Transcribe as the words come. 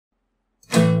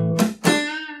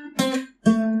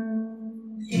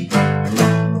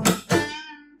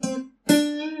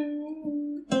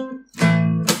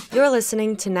You're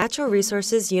listening to Natural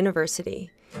Resources University.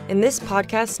 In this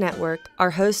podcast network, our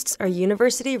hosts are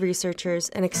university researchers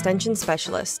and extension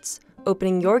specialists,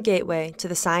 opening your gateway to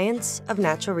the science of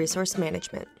natural resource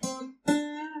management.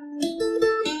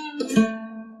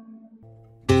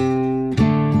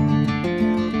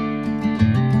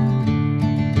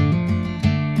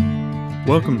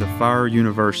 Welcome to Fire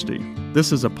University.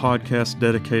 This is a podcast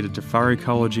dedicated to fire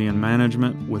ecology and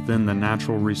management within the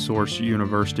Natural Resource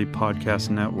University podcast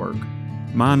network.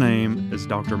 My name is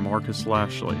Dr. Marcus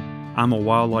Lashley. I'm a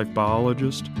wildlife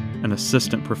biologist, an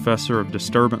assistant professor of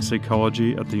disturbance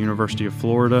ecology at the University of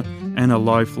Florida, and a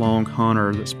lifelong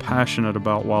hunter that's passionate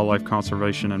about wildlife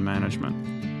conservation and management.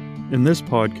 In this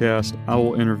podcast, I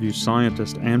will interview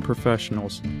scientists and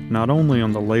professionals not only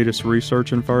on the latest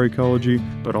research in fire ecology,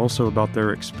 but also about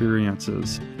their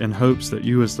experiences in hopes that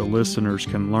you as the listeners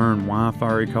can learn why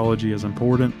fire ecology is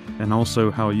important and also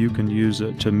how you can use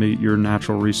it to meet your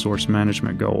natural resource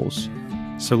management goals.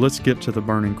 So let's get to the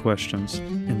burning questions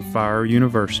in Fire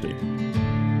University.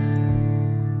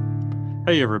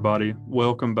 Hey everybody,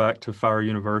 welcome back to Fire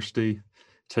University.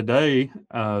 Today,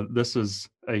 this is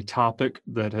a topic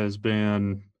that has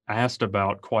been asked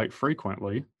about quite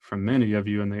frequently from many of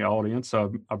you in the audience. I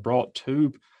brought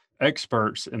two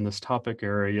experts in this topic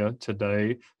area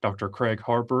today, Dr. Craig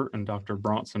Harper and Dr.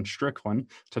 Bronson Strickland,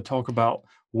 to talk about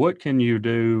what can you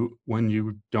do when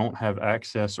you don't have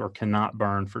access or cannot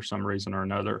burn for some reason or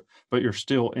another, but you're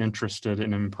still interested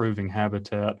in improving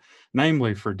habitat,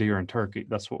 namely for deer and turkey.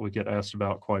 That's what we get asked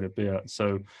about quite a bit.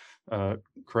 So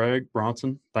Craig,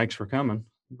 Bronson, thanks for coming.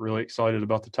 Really excited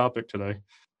about the topic today.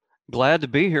 Glad to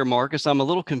be here, Marcus. I'm a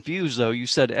little confused, though. You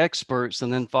said experts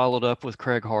and then followed up with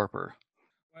Craig Harper.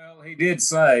 Well, he did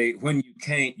say when you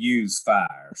can't use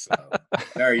fire. So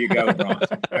there you go,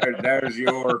 Bronson. There's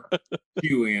your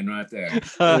cue in right there.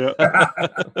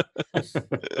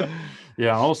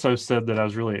 Yeah, I also said that I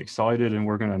was really excited and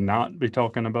we're going to not be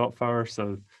talking about fire.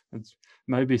 So it's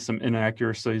maybe some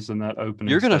inaccuracies in that opening.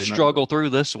 You're going to struggle through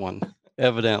this one,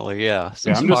 evidently. Yeah,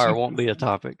 since fire won't be a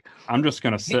topic. I'm just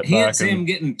going to sit back. Hence him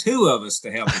getting two of us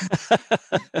to help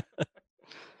him.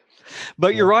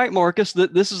 But you're right, Marcus,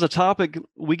 that this is a topic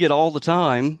we get all the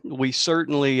time. We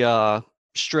certainly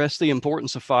stress the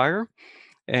importance of fire.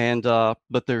 And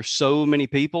but there's so many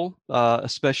people,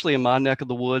 especially in my neck of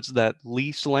the woods, that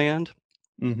lease land,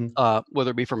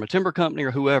 whether it be from a timber company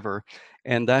or whoever.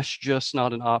 And that's just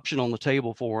not an option on the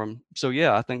table for them. So,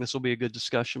 yeah, I think this will be a good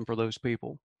discussion for those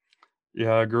people.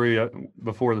 Yeah, I agree.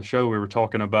 Before the show, we were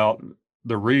talking about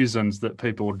the reasons that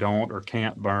people don't or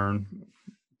can't burn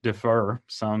differ,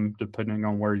 some depending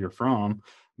on where you're from.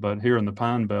 But here in the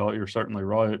Pine Belt, you're certainly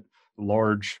right.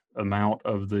 Large amount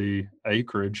of the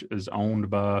acreage is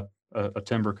owned by a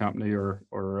timber company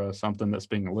or something that's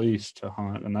being leased to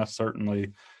hunt. And that's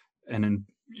certainly an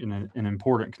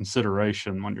important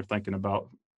consideration when you're thinking about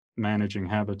managing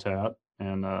habitat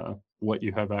and what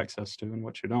you have access to and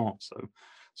what you don't. So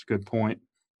it's a good point.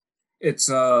 It's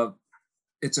a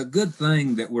good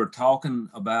thing that we're talking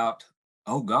about,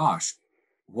 oh gosh,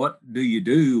 what do you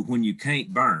do when you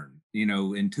can't burn? You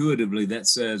know, intuitively that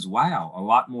says, wow, a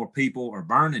lot more people are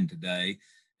burning today.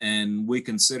 And we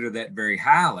consider that very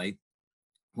highly,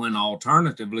 when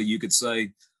alternatively you could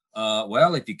say,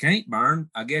 well, if you can't burn,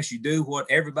 I guess you do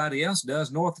what everybody else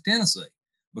does north of Tennessee,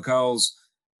 because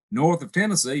north of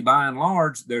Tennessee, by and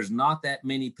large, there's not that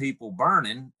many people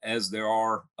burning as there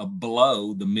are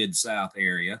below the Mid-South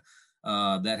area.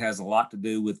 That has a lot to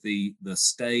do with the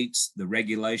states, the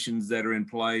regulations that are in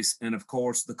place, and of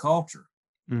course the culture.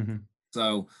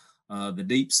 So the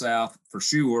Deep South, for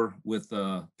sure, with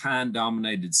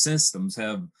pine-dominated systems,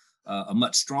 have a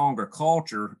much stronger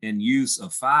culture and use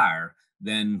of fire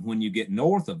than when you get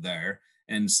north of there.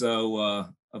 And so,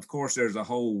 of course, there's a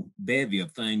whole bevy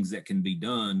of things that can be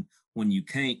done when you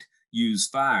can't use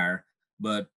fire.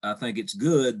 But I think it's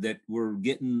good that we're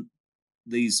getting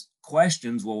these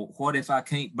questions. Well, what if I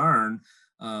can't burn?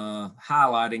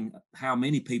 Highlighting how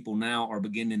many people now are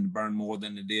beginning to burn more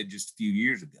than they did just a few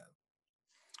years ago.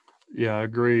 Yeah, I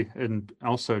agree. And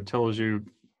also tells you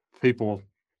people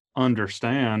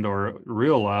understand or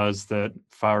realize that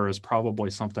fire is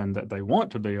probably something that they want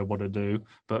to be able to do,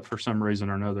 but for some reason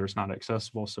or another, it's not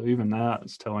accessible. So even that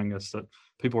is telling us that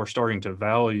people are starting to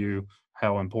value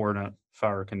how important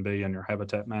fire can be in your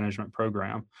habitat management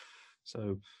program.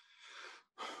 So,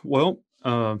 well,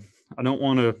 I don't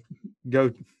want to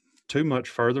go too much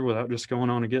further without just going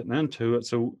on and getting into it.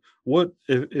 So what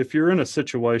if you're in a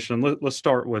situation, let's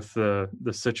start with the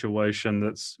situation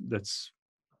that's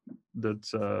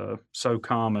so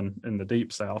common in the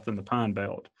Deep South, in the Pine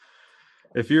Belt.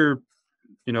 If you're,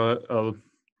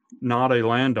 not a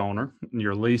landowner,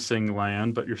 you're leasing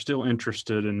land, but you're still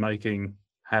interested in making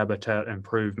habitat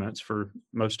improvements for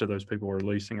most of those people who are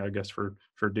leasing, I guess, for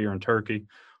deer and turkey.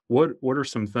 What are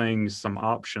some things, some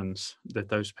options that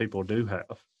those people do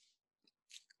have?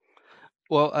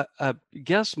 Well, I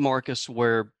guess, Marcus,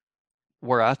 where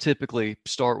I typically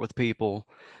start with people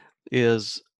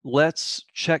is let's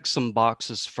check some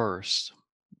boxes first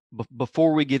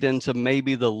before we get into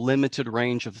maybe the limited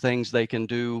range of things they can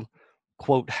do,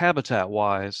 quote, habitat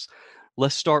wise.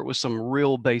 Let's start with some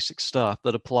real basic stuff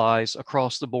that applies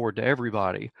across the board to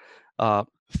everybody.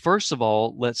 First of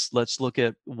all, let's look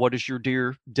at what is your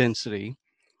deer density.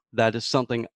 That is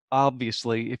something,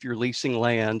 obviously, if you're leasing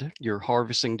land, you're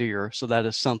harvesting deer. So that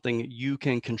is something you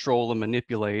can control and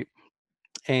manipulate.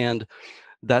 And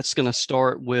that's going to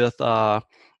start with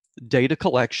data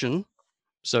collection.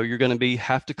 So you're going to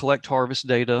have to collect harvest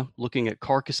data, looking at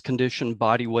carcass condition,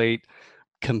 body weight,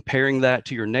 comparing that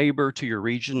to your neighbor, to your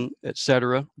region, et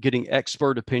cetera, getting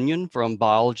expert opinion from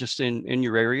biologists in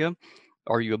your area.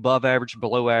 Are you above average,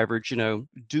 below average?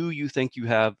 Do you think you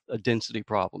have a density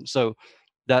problem? So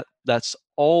that's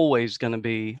always going to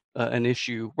be an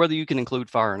issue, whether you can include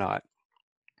fire or not.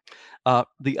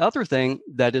 The other thing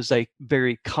that is a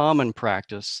very common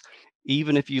practice,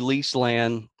 even if you lease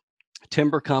land,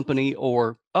 timber company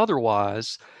or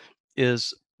otherwise,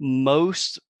 is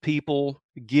most people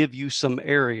give you some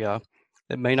area.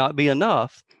 It may not be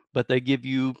enough, but they give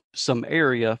you some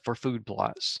area for food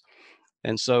plots.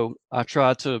 And so I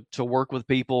try to work with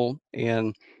people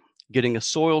in getting a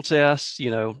soil test,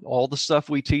 all the stuff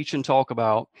we teach and talk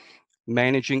about,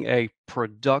 managing a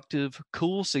productive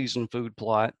cool season food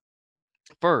plot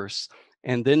first,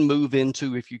 and then move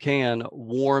into, if you can,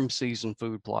 warm season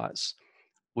food plots,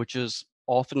 which is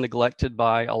often neglected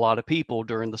by a lot of people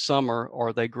during the summer.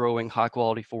 Are they growing high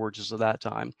quality forages at that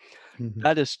time? Mm-hmm.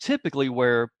 That is typically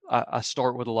where I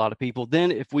start with a lot of people.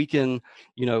 Then if we can,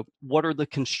 what are the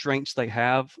constraints they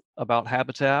have about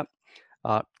habitat?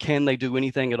 Can they do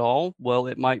anything at all? Well,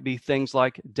 it might be things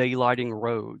like daylighting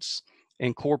roads,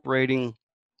 incorporating,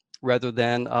 rather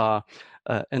than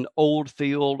an old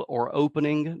field or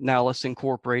opening, now let's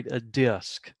incorporate a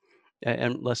disc.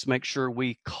 And let's make sure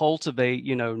we cultivate,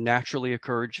 naturally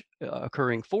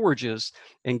occurring forages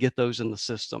and get those in the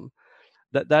system.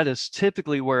 That is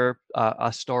typically where I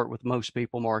start with most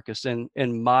people, Marcus, in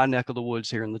my neck of the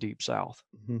woods here in the Deep South.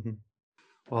 Mm-hmm.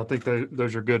 Well, I think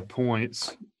those are good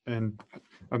points. And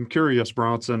I'm curious,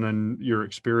 Bronson, and your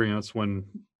experience when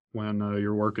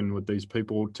you're working with these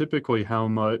people, typically how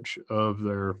much of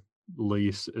their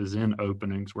lease is in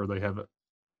openings where they have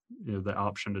the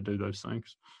option to do those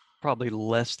things? Probably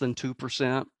less than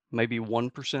 2%, maybe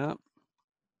 1%.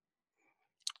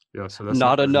 Yeah, so that's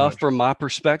Not very enough much. from my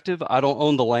perspective. I don't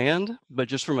own the land, but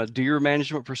just from a deer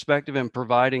management perspective and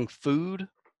providing food,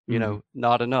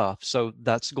 not enough. So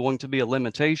that's going to be a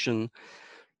limitation.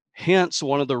 Hence,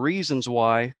 one of the reasons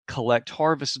why collect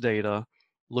harvest data,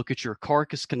 look at your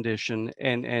carcass condition,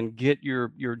 and get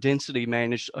your density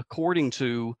managed according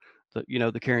to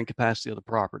the carrying capacity of the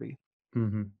property.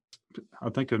 Mm-hmm. I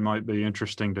think it might be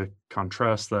interesting to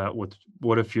contrast that with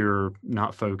what if you're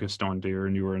not focused on deer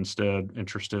and you were instead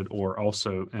interested or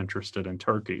also interested in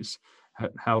turkeys?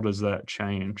 How does that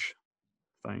change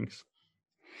things?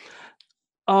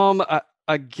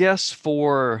 I guess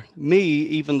for me,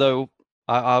 even though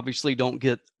I obviously don't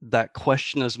get that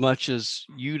question as much as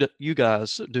you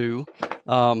guys do,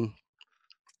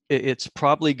 it's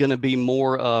probably going to be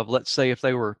more of, let's say, if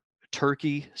they were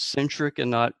turkey centric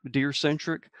and not deer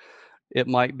centric, it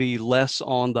might be less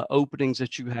on the openings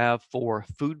that you have for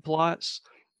food plots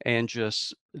and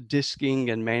just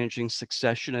disking and managing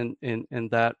succession in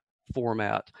that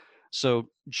format. So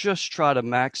just try to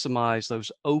maximize those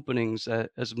openings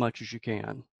as much as you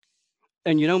can.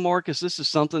 And Marcus, this is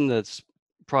something that's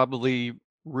probably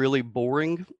really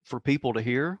boring for people to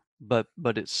hear, but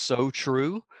it's so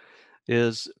true,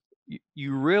 is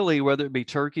you really, whether it be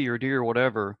turkey or deer or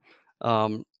whatever,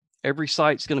 every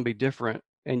site's going to be different.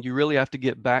 And you really have to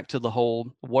get back to the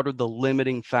whole, what are the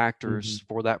limiting factors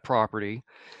for that property?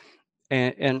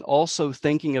 And also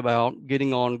thinking about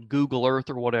getting on Google Earth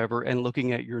or whatever and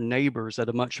looking at your neighbors at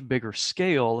a much bigger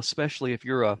scale, especially if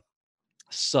you're a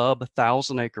sub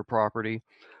 1,000-acre property.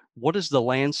 What is the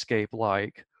landscape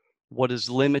like? What is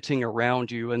limiting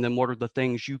around you? And then what are the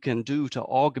things you can do to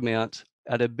augment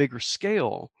at a bigger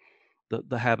scale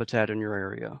the habitat in your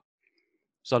area?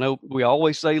 So I know we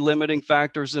always say limiting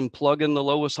factors and plug in the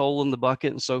lowest hole in the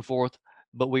bucket and so forth,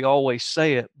 but we always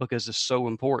say it because it's so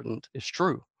important. It's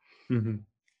true. Mm-hmm.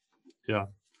 Yeah,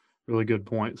 really good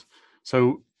points.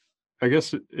 So I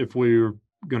guess if we're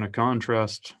going to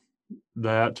contrast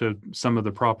that to some of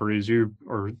the properties you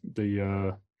or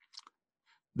the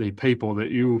people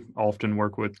that you often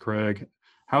work with, Craig,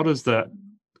 how does that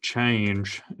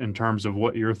change in terms of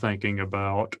what you're thinking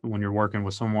about when you're working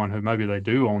with someone who maybe they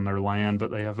do own their land, but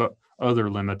they have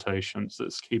other limitations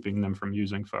that's keeping them from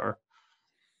using fire?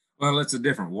 Well, it's a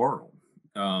different world.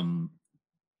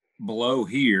 Below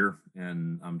here,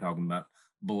 and I'm talking about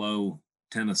below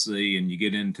Tennessee, and you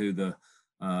get into the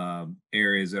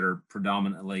areas that are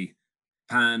predominantly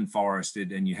pine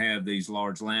forested, and you have these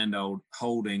large land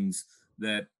holdings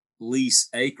that lease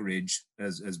acreage,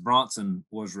 as Bronson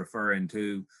was referring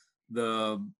to.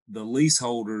 The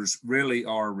leaseholders really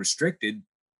are restricted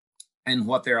in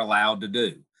what they're allowed to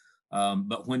do.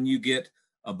 But when you get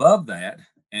above that,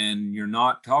 and you're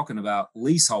not talking about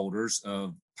leaseholders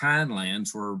of pine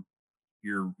lands where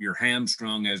you're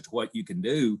hamstrung as to what you can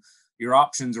do, your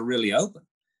options are really open.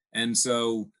 And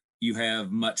so you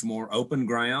have much more open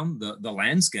ground. The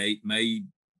landscape may,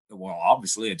 well,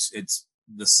 obviously it's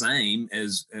the same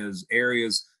as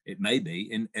areas, it may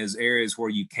be, in as areas where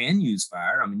you can use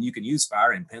fire. I mean, you can use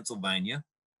fire in Pennsylvania,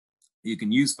 you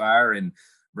can use fire in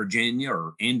Virginia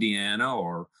or Indiana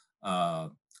or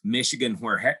Michigan,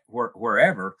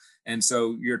 wherever. And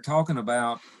so you're talking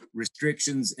about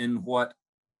restrictions in what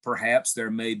perhaps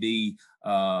there may be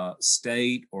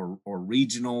state or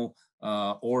regional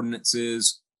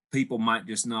ordinances. People might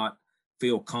just not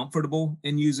feel comfortable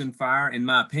in using fire. In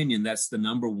my opinion, that's the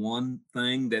number one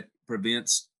thing that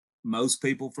prevents most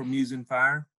people from using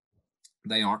fire.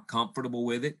 They aren't comfortable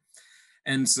with it.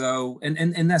 And so,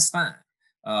 and that's fine.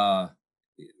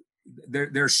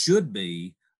 There should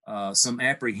be some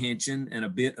apprehension and a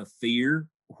bit of fear,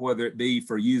 whether it be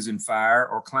for using fire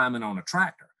or climbing on a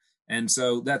tractor. And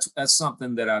so that's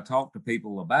something that I talk to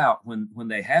people about when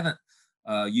they haven't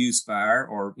used fire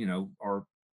or are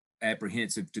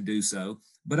apprehensive to do so.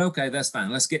 But okay, that's fine.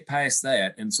 Let's get past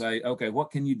that and say, okay, what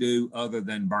can you do other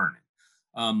than burning?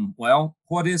 Well,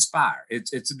 what is fire?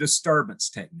 It's a disturbance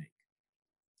technique.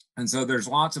 And so there's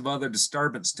lots of other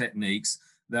disturbance techniques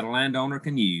that a landowner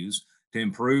can use to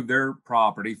improve their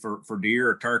property for deer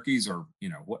or turkeys or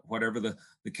whatever the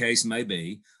case may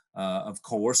be. Of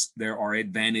course, there are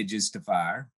advantages to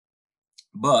fire,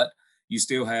 but you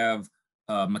still have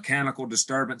mechanical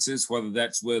disturbances, whether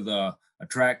that's with a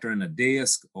tractor and a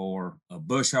disc or a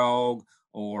bush hog,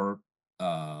 or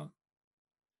of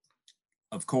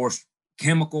course,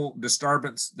 chemical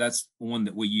disturbance. That's one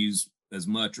that we use as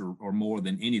much or more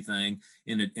than anything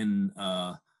in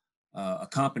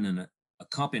accompaniment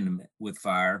with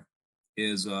fire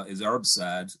is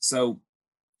herbicides. So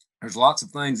there's lots of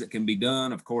things that can be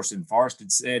done. Of course, in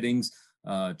forested settings,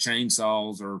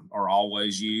 chainsaws are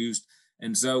always used.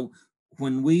 And so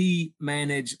when we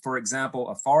manage, for example,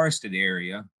 a forested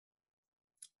area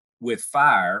with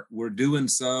fire, we're doing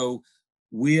so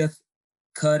with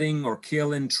cutting or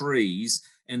killing trees.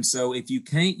 And so if you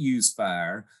can't use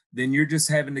fire, then you're just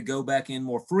having to go back in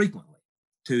more frequently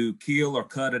to kill or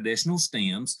cut additional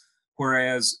stems,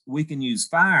 whereas we can use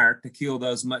fire to kill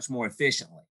those much more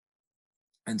efficiently.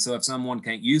 And so if someone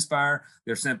can't use fire,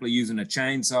 they're simply using a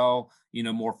chainsaw,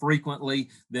 more frequently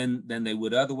than they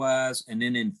would otherwise. And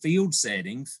then in field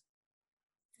settings,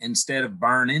 instead of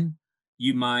burning,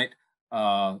 you might,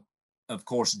 of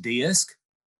course, disc.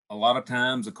 A lot of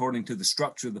times, according to the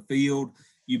structure of the field,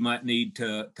 you might need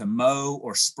to mow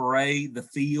or spray the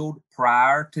field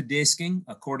prior to disking,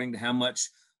 according to how much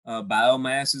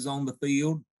biomass is on the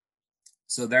field.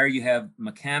 So there you have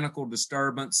mechanical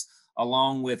disturbance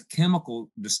along with chemical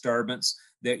disturbance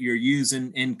that you're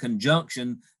using in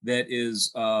conjunction that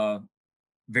is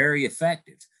very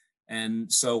effective.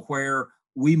 And so where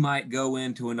we might go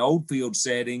into an old field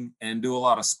setting and do a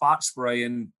lot of spot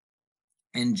spraying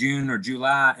in June or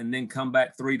July and then come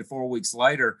back 3 to 4 weeks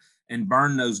later and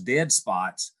burn those dead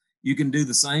spots, you can do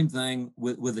the same thing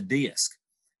with a disc.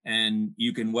 And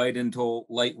you can wait until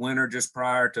late winter just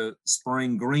prior to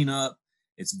spring green up.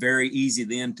 It's very easy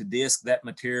then to disc that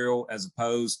material as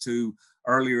opposed to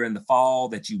earlier in the fall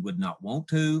that you would not want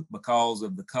to because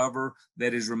of the cover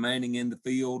that is remaining in the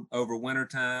field over winter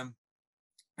time.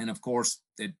 And of course,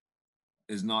 it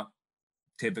is not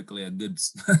typically a good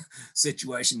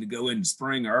situation to go into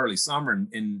spring or early summer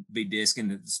and be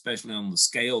disking, especially on the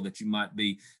scale that you might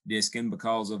be disking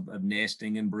because of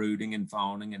nesting and brooding and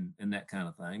fawning and that kind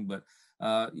of thing. But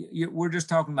we're just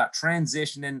talking about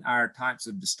transitioning our types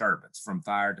of disturbance from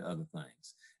fire to other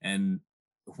things. And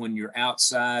when you're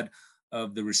outside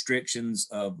of the restrictions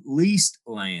of leased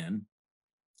land,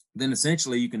 then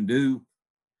essentially you can do,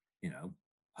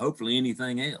 hopefully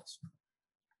anything else.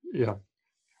 Yeah.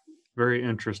 Very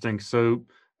interesting. So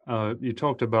You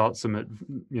talked about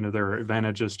there are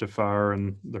advantages to fire,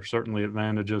 and there's certainly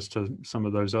advantages to some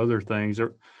of those other things.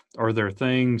 Are there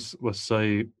things, let's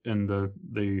say, in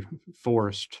the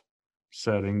forest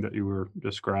setting that you were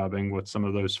describing with some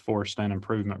of those forest stand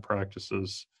improvement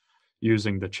practices,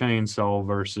 using the chainsaw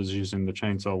versus using the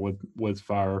chainsaw with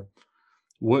fire?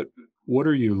 What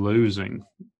are you losing,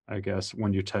 I guess,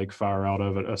 when you take fire out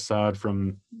of it, aside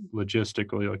from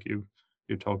logistically, like you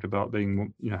talked about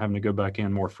being, having to go back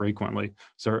in more frequently?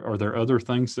 So are there other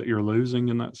things that you're losing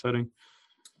in that setting?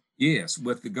 Yes,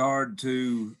 with regard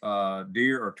to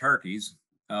deer or turkeys,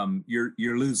 you're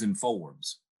losing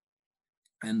forbs.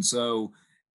 And so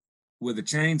with a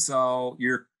chainsaw,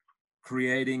 you're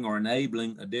creating or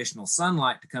enabling additional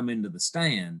sunlight to come into the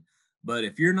stand. But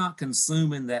if you're not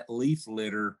consuming that leaf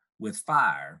litter with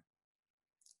fire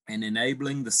and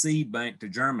enabling the seed bank to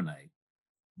germinate,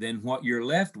 then what you're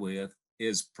left with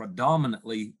is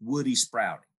predominantly woody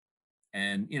sprouting.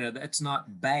 And, that's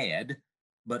not bad,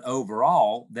 but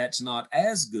overall, that's not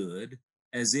as good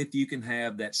as if you can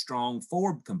have that strong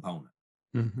forb component,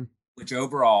 which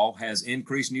overall has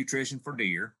increased nutrition for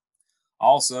deer,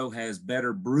 also has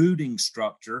better brooding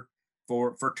structure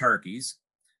for turkeys,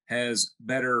 has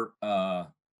better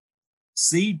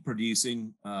seed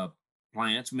producing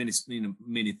plants.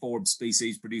 Many forb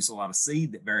species produce a lot of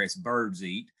seed that various birds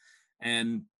eat,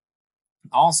 and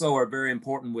also are very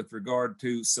important with regard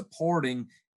to supporting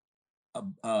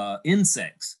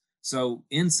insects. So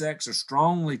insects are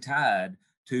strongly tied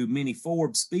to many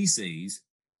forb species.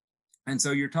 And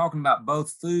so you're talking about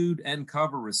both food and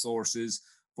cover resources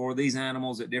for these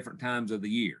animals at different times of the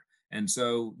year. And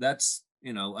so that's,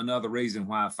 another reason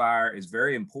why fire is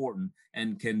very important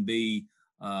and can be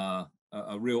a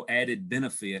real added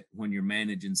benefit when you're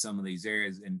managing some of these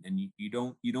areas. And you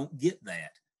don't get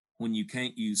that when you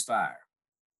can't use fire.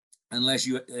 Unless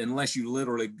you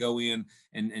literally go in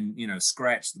and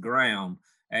scratch the ground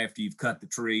after you've cut the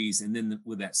trees, and then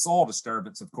with that soil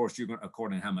disturbance, of course, you're going,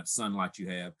 according to how much sunlight you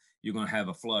have, you're going to have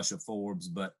a flush of forbs,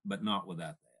 but not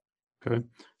without that. Okay,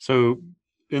 so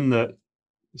in that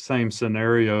same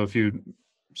scenario, if you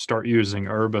start using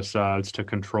herbicides to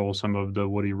control some of the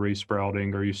woody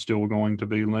resprouting, are you still going to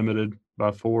be limited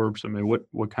by forbs? I mean,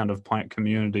 what kind of plant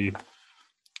community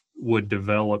would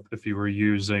develop if you were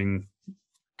using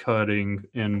cutting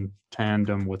in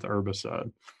tandem with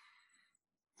herbicide?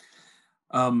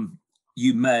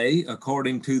 You may,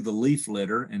 according to the leaf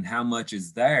litter and how much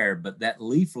is there, but that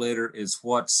leaf litter is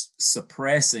what's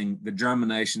suppressing the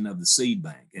germination of the seed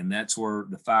bank. And that's where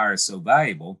the fire is so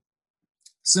valuable.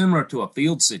 Similar to a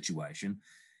field situation,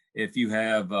 if you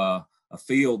have a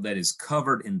field that is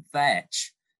covered in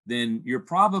thatch, then you're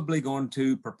probably going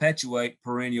to perpetuate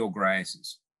perennial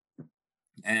grasses.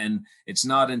 And it's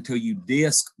not until you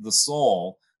disc the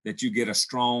soil that you get a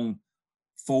strong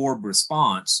forb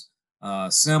response.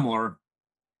 Similar,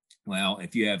 well,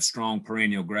 if you have strong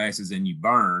perennial grasses and you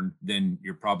burn, then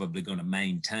you're probably going to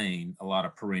maintain a lot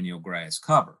of perennial grass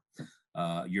cover.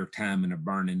 Your timing of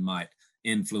burning might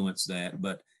influence that.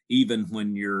 But even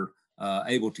when you're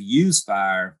able to use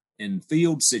fire in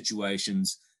field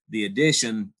situations, the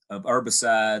addition of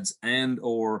herbicides and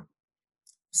or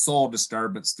soil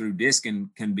disturbance through disking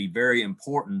can be very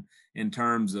important in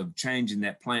terms of changing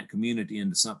that plant community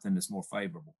into something that's more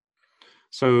favorable.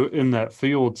 So in that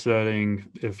field setting,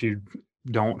 if you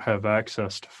don't have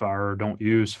access to fire, don't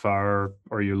use fire,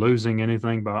 are you losing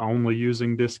anything by only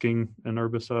using disking and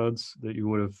herbicides that you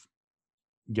would have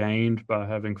gained by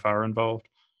having fire involved?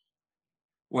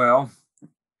 Well,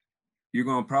 you're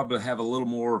going to probably have a little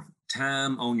more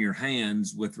time on your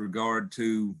hands with regard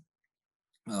to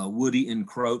woody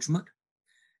encroachment,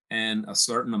 and a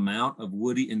certain amount of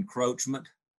woody encroachment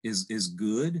is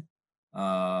good,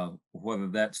 whether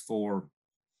that's for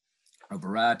a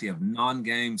variety of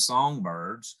non-game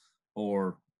songbirds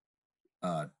or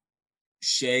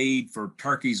shade for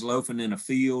turkeys loafing in a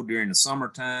field during the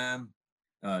summertime,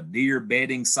 deer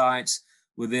bedding sites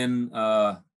within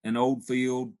an old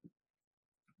field,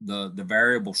 the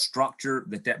variable structure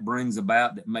that brings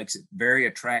about that makes it very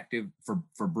attractive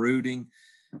for brooding.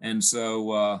 And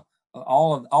so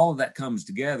all of that comes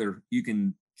together. You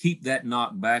can keep that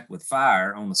knocked back with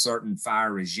fire on a certain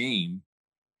fire regime.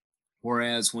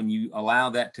 Whereas when you allow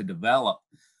that to develop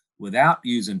without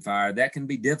using fire, that can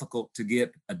be difficult to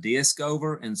get a disc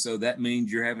over. And so that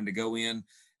means you're having to go in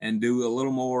and do a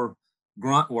little more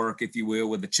grunt work, if you will,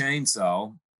 with a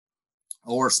chainsaw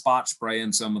or spot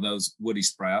spraying some of those woody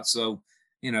sprouts. So,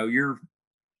 you're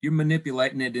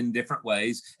manipulating it in different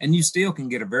ways, and you still can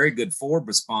get a very good forb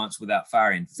response without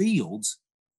fire in fields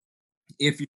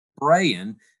if you're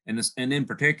spraying and in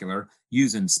particular,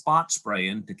 using spot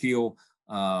spraying to kill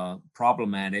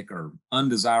problematic or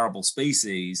undesirable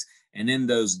species. And in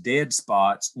those dead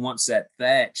spots, once that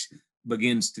thatch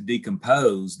begins to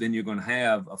decompose, then you're going to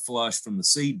have a flush from the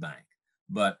seed bank.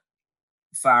 But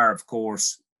fire, of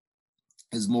course,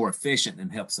 is more efficient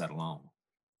and helps that along.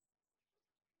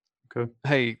 Okay.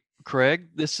 Hey, Craig,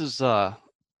 this is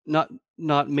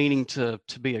not meaning to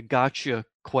be a gotcha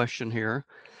question here.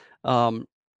 Go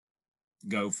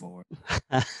for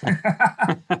it.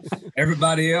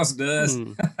 Everybody else does.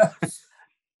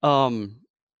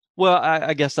 Well,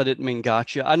 I guess I didn't mean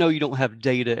gotcha. I know you don't have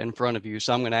data in front of you,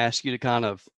 so I'm going to ask you to kind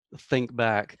of think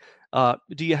back.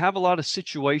 Do you have a lot of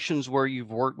situations where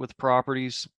you've worked with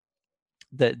properties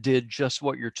that did just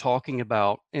what you're talking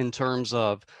about in terms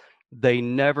of they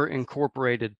never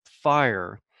incorporated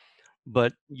fire,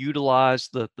 but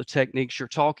utilized the techniques you're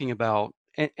talking about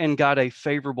and got a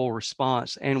favorable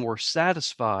response and were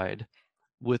satisfied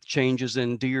with changes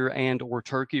in deer and or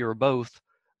turkey or both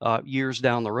years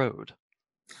down the road?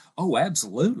 Oh,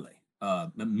 absolutely.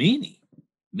 Many.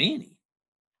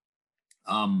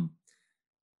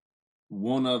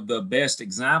 One of the best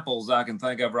examples I can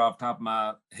think of right off the top of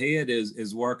my head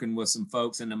is working with some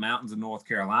folks in the mountains of North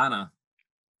Carolina.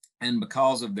 And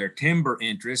because of their timber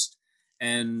interest,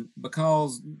 and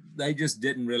because they just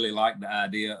didn't really like the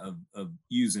idea of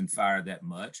using fire that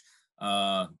much,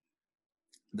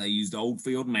 they used old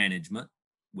field management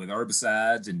with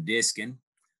herbicides and disking,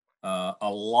 a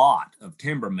lot of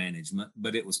timber management,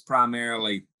 but it was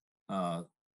primarily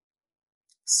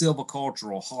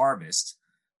silvicultural harvest,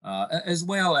 as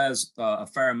well as a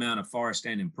fair amount of forest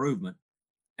stand improvement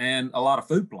and a lot of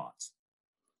food plots.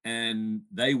 And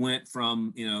they went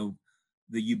from,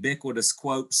 the ubiquitous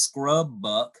quote scrub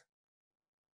buck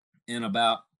in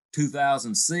about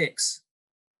 2006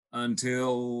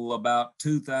 until about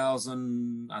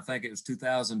 2000, I think it was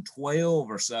 2012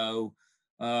 or so,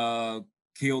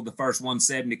 killed the first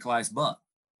 170 class buck.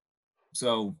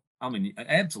 So, I mean,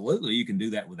 absolutely, you can do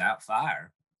that without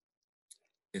fire.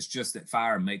 It's just that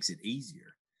fire makes it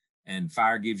easier, and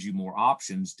fire gives you more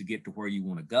options to get to where you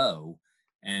want to go.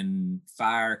 And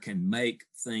fire can make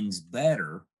things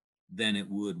better than it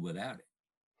would without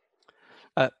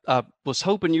it. I was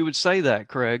hoping you would say that,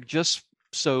 Craig, just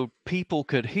so people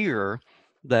could hear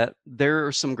that there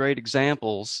are some great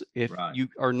examples. If Right. you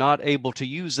are not able to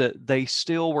use it, they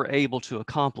still were able to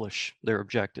accomplish their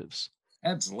objectives.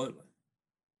 Absolutely.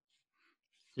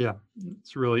 Yeah,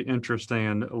 it's really interesting.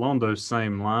 And along those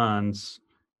same lines,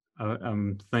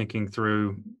 I'm thinking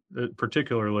through,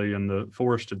 particularly in the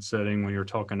forested setting, when you're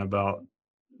talking about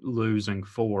losing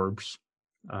forbs,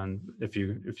 and if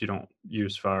you don't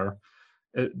use fire,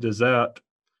 does that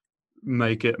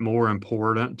make it more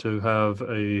important to have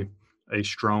a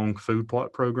strong food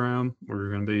plot program where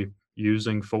you're going to be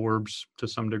using forbs to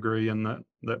some degree in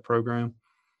that program?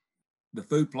 The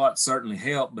food plots certainly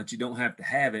help, but you don't have to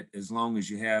have it as long as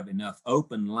you have enough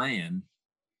open land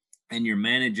and you're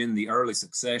managing the early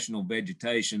successional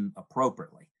vegetation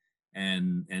appropriately.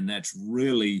 And that's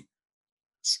really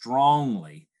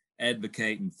strongly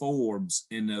advocating forbs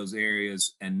in those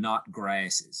areas and not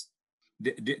grasses.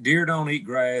 Deer don't eat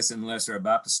grass unless they're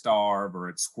about to starve, or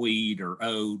it's wheat or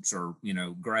oats, or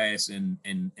grass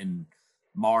in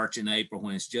March and April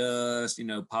when it's just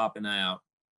popping out.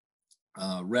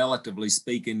 Relatively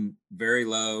speaking, very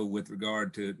low with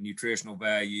regard to nutritional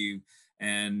value.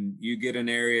 And you get an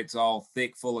area it's all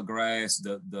thick, full of grass,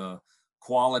 the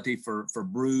quality for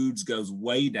broods goes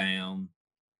way down.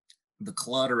 The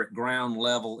clutter at ground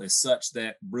level is such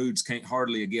that broods can't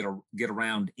hardly get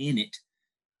around in it.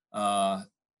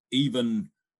 Even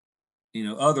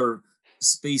other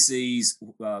species,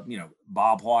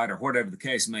 bobwhite or whatever the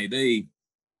case may be,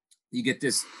 you get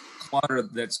this clutter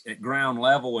that's at ground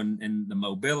level, and the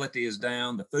mobility is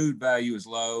down, the food value is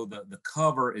low, the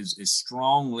cover is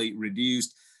strongly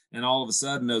reduced, and all of a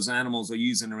sudden those animals are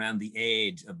using around the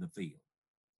edge of the field.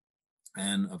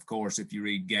 And of course, if you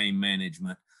read game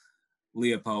management,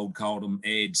 Leopold called them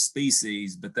edge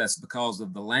species, but that's because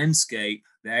of the landscape,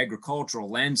 the agricultural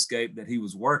landscape that he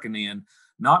was working in,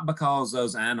 not because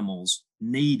those animals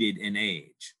needed an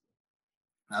edge.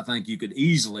 I think you could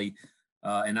easily,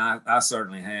 and I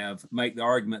certainly have, make the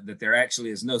argument that there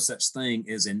actually is no such thing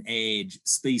as an edge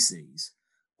species.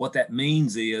 What that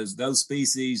means is those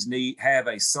species have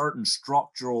a certain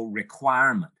structural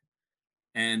requirement.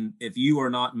 And if you are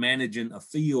not managing a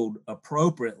field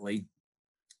appropriately,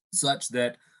 such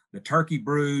that the turkey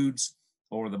broods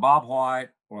or the bobwhite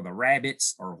or the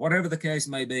rabbits or whatever the case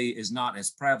may be is not as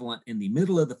prevalent in the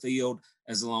middle of the field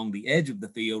as along the edge of the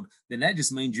field, then that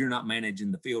just means you're not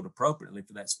managing the field appropriately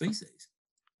for that species.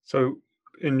 So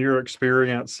in your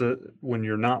experience, when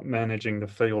you're not managing the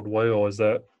field well, is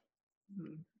that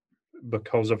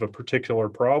because of a particular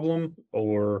problem,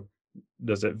 or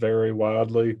does it vary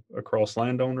widely across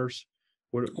landowners?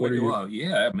 What are you? Well,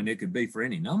 yeah, I mean, it could be for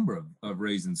any number of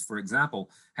reasons. For example,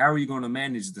 how are you going to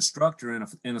manage the structure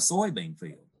in a soybean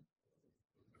field?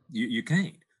 You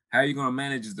can't. How are you going to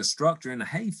manage the structure in a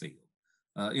hay field?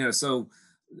 So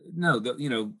no,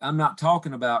 I'm not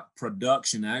talking about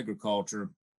production agriculture.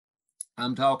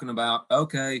 I'm talking about,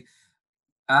 okay,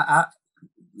 I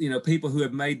people who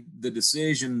have made the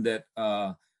decision that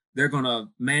they're going to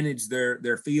manage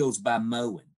their fields by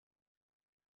mowing.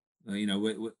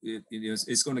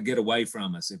 It's going to get away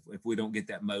from us if we don't get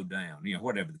that mowed down,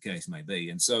 whatever the case may be.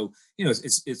 And so,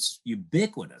 it's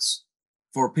ubiquitous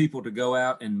for people to go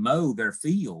out and mow their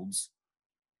fields,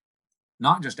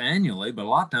 not just annually, but a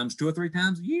lot of times 2 or 3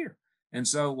 times a year. And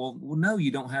so, well, no,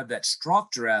 you don't have that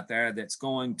structure out there that's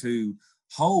going to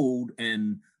hold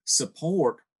and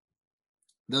support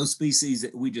those species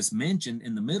that we just mentioned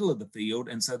in the middle of the field.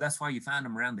 And so that's why you find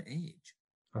them around the edge.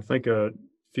 I think a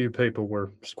few people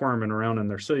were squirming around in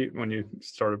their seat when you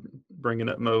started bringing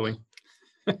up mowing.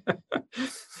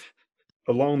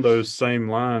 Along those same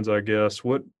lines, I guess,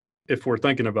 what if we're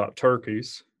thinking about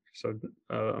turkeys? So,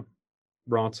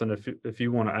 Bronson, if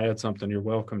you want to add something, you're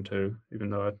welcome to, even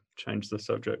though I changed the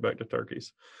subject back to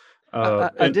turkeys.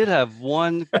 I did have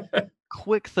one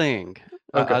quick thing.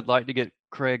 Okay. I'd like to get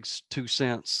Craig's 2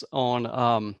 cents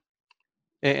on,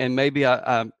 and maybe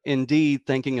I'm indeed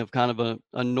thinking of kind of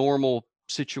a normal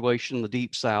situation in the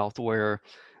Deep South where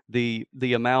the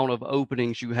amount of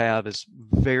openings you have is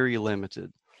very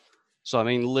limited. So, I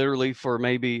mean, literally for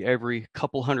maybe every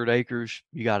couple hundred acres,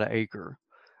 you got an acre.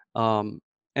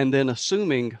 And then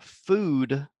assuming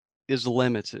food is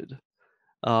limited,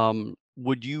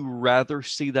 would you rather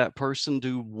see that person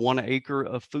do 1 acre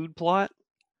of food plot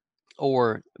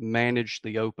or manage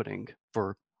the opening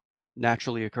for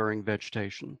naturally occurring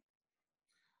vegetation?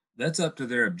 That's up to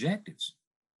their objectives.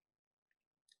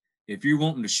 If you're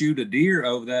wanting to shoot a deer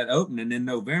over that opening in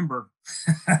November,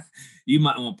 you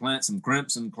might want to plant some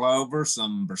crimson clover,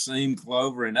 some berseem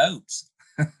clover, and oats.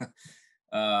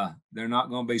 They're not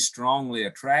going to be strongly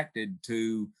attracted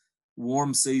to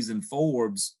warm season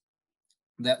forbs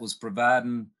that was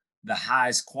providing the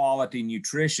highest quality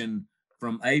nutrition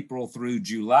from April through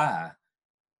July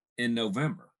in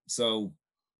November. So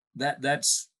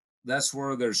that's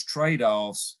where there's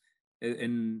trade-offs,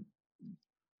 and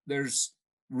there's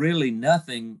really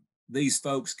nothing these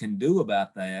folks can do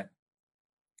about that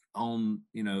on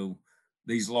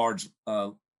these large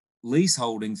lease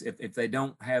holdings if they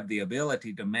don't have the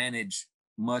ability to manage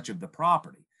much of the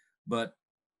property. But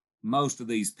most of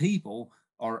these people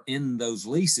are in those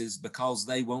leases because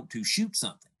they want to shoot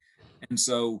something. And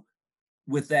so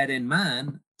with that in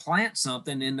mind, plant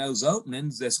something in those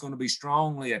openings that's going to be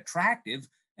strongly attractive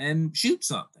and shoot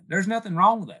something. There's nothing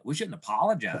wrong with that. We shouldn't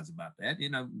apologize about that.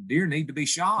 Deer need to be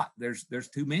shot. There's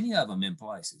too many of them in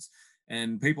places.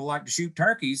 And people like to shoot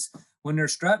turkeys when they're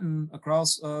strutting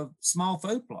across a small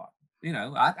food plot.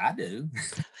 I do.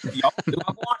 Y'all do.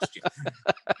 I've watched you.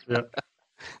 Yeah.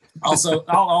 Also,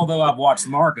 although I've watched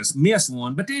Marcus miss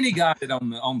one, but then he got it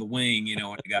on the wing,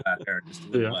 when he got out there just a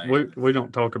little way. We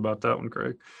don't talk about that one,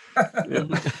 Craig. Yeah.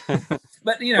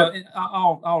 But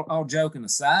all joking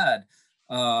aside,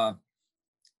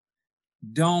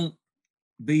 don't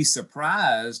be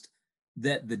surprised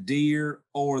that the deer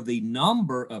or the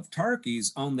number of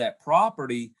turkeys on that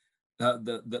property,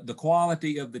 the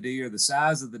quality of the deer, the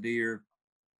size of the deer,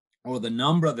 or the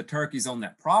number of the turkeys on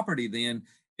that property then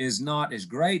is not as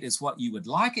great as what you would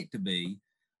like it to be,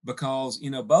 because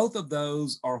both of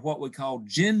those are what we call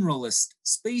generalist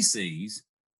species.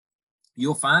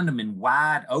 You'll find them in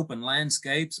wide open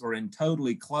landscapes or in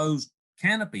totally closed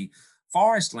canopy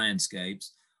forest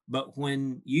landscapes. But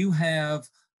when you have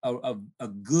a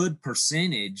good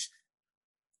percentage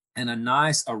and a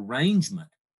nice arrangement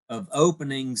of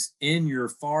openings in your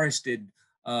forested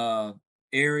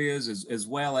areas as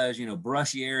well as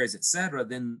brushy areas, etc.,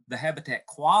 then the habitat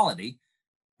quality,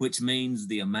 which means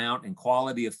the amount and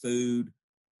quality of food,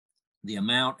 the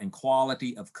amount and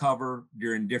quality of cover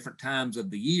during different times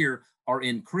of the year, are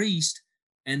increased,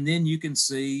 and then you can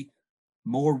see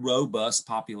more robust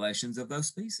populations of those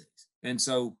species. And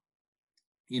so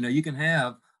you can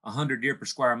have 100 deer per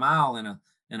square mile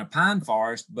in a pine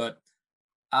forest, but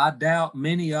I doubt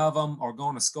many of them are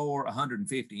going to score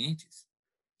 150 inches.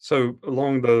 So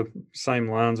along the same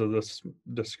lines of this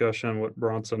discussion, what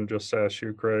Bronson just asked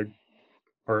you, Craig,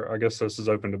 or I guess this is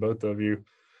open to both of you,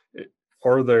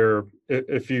 are there,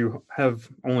 if you have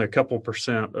only a couple %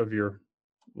 of your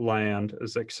land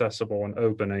is accessible and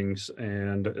openings,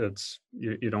 and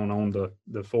you don't own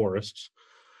the forests.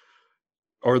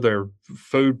 Are there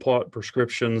food plot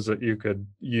prescriptions that you could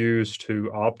use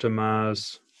to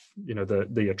optimize,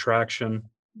 the attraction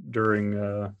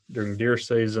during deer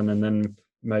season, and then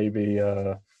maybe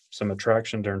some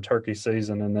attraction during turkey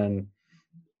season, and then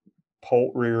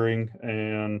poult rearing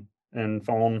and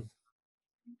fawn,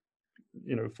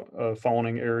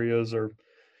 fawning areas, or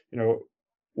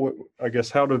what, I guess,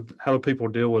 how do people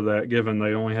deal with that, given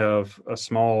they only have a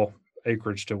small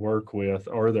acreage to work with?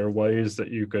 Are there ways that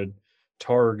you could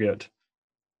target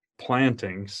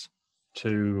plantings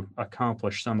to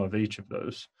accomplish some of each of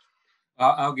those?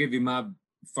 I'll give you my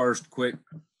first quick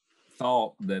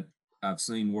thought that I've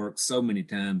seen work so many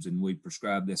times, and we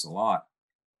prescribe this a lot,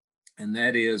 and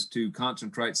that is to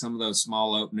concentrate some of those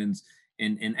small openings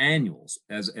in annuals,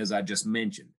 as I just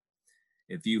mentioned.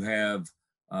 If you have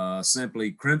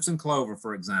simply crimson clover,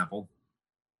 for example,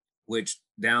 which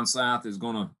down south is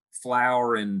going to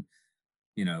flower in,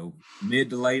 mid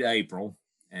to late April,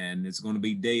 and it's going to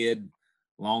be dead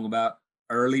long about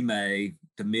early May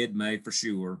to mid-May for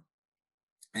sure.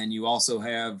 And you also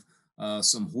have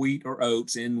some wheat or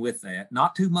oats in with that,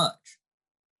 not too much,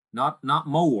 not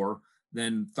more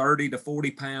than 30 to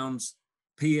 40 pounds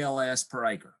PLS per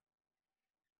acre.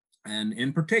 And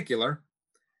in particular,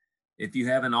 if you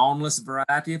have an awnless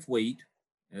variety of wheat,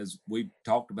 as we've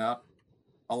talked about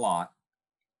a lot,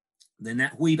 then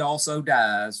that wheat also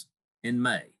dies in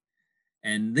May.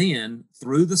 And then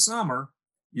through the summer,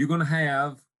 you're going to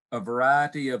have a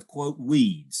variety of, quote,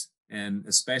 weeds, and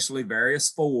especially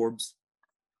various forbs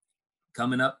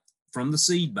coming up from the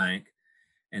seed bank.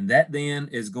 And that then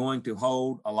is going to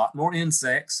hold a lot more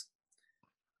insects.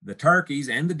 The turkeys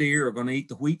and the deer are going to eat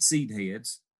the wheat seed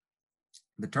heads.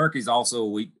 The turkeys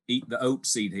also eat the oat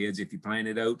seed heads if you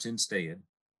planted oats instead.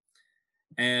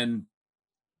 And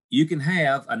you can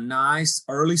have a nice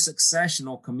early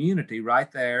successional community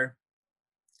right there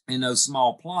in those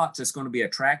small plots. It's going to be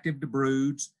attractive to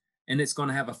broods, and it's going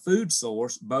to have a food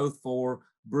source both for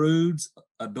broods,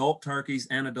 adult turkeys,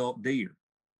 and adult deer.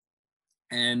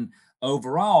 And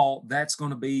overall, that's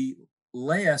going to be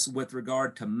less with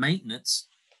regard to maintenance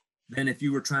than if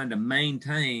you were trying to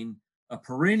maintain a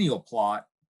perennial plot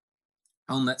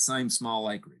on that same small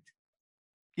acreage.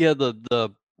 Yeah,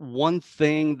 the one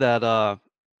thing that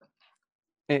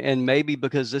and maybe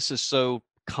because this is so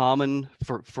common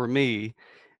for me,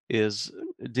 is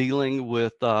dealing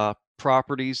with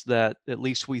properties that at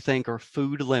least we think are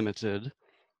food limited.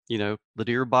 The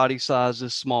deer body size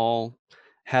is small,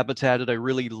 habitat at a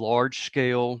really large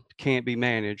scale can't be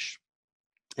managed.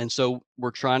 And so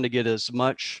we're trying to get as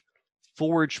much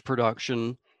forage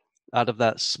production out of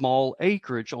that small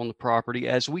acreage on the property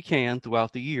as we can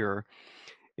throughout the year.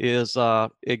 Is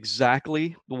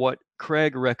exactly what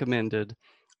Craig recommended,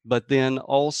 but then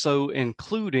also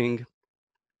including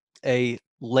a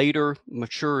later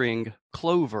maturing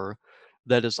clover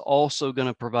that is also going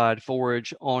to provide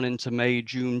forage on into May,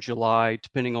 June, July,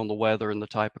 depending on the weather and the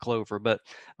type of clover. But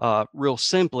real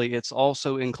simply, it's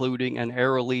also including an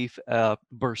arrowleaf,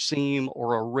 berseem,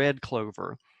 or a red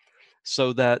clover,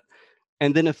 so that,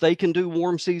 and then if they can do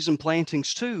warm season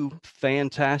plantings too,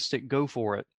 fantastic, go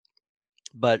for it.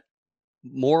 But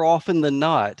more often than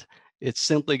not, it's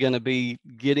simply going to be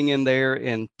getting in there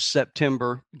in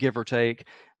September, give or take.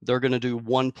 They're going to do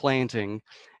one planting.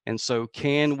 And so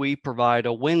can we provide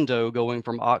a window going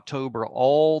from October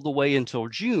all the way until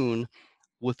June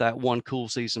with that one cool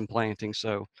season planting?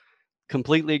 So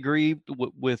completely agree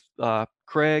with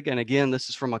Craig. And again, this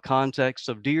is from a context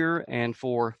of deer and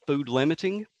for food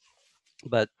limiting.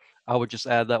 But I would just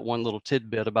add that one little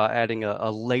tidbit about adding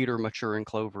a later maturing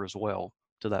clover as well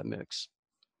to that mix.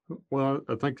 Well,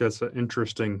 I think that's an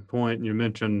interesting point. You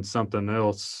mentioned something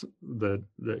else that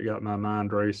got my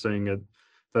mind racing.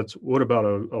 That's what about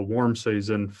a warm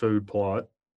season food plot?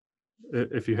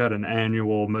 If you had an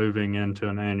annual moving into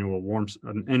an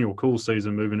annual cool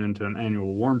season moving into an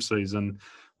annual warm season,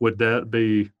 would that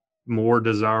be more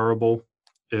desirable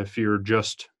if you're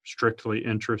just strictly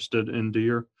interested in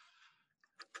deer?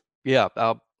 Yeah,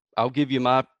 I'll give you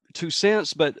my 2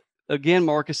 cents, but again,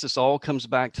 Marcus, this all comes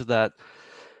back to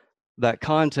that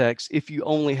context. If you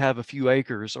only have a few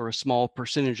acres or a small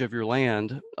percentage of your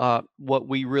land, what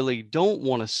we really don't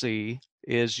want to see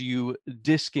is you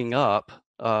disking up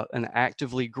an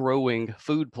actively growing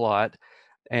food plot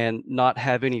and not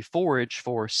have any forage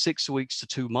for 6 weeks to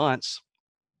 2 months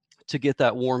to get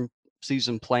that warm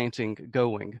season planting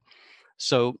going.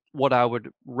 So what I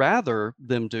would rather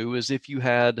them do is, if you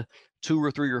had 2 or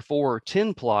 3 or 4 or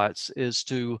 10 plots, is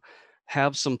to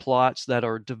have some plots that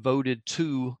are devoted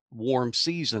to warm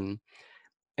season.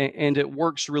 And it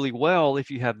works really well if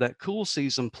you have that cool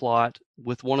season plot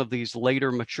with one of these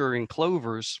later maturing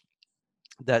clovers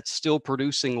that's still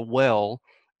producing well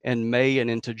in May and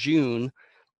into June.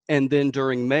 And then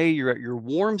during May, you're at your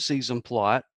warm season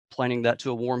plot, planting that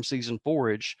to a warm season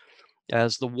forage.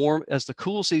 As the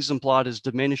cool season plot is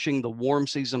diminishing, the warm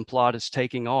season plot is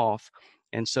taking off.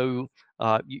 And so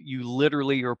you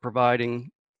literally are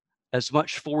providing as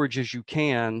much forage as you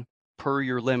can per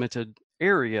your limited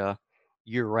area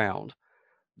year round.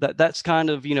 That's kind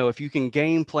of, if you can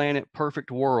game plan it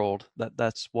perfect world,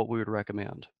 that's what we would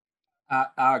recommend.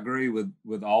 I agree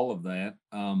with all of that.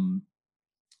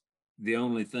 The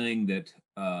only thing that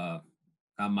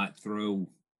I might throw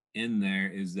in there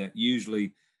is that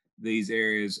usually these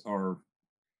areas are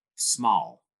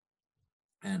small.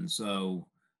 And so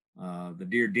the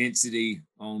deer density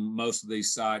on most of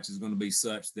these sites is going to be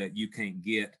such that you can't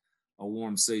get a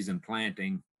warm season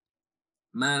planting,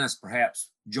 minus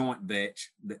perhaps joint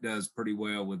vetch that does pretty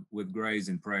well with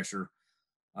grazing pressure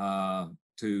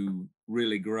to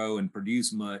really grow and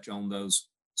produce much on those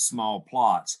small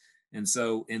plots. And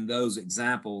so in those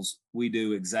examples, we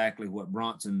do exactly what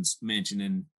Bronson's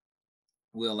mentioning.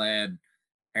 We'll add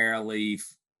arrowleaf,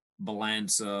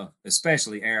 balança,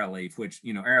 especially arrowleaf, which,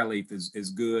 arrowleaf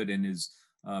is good and is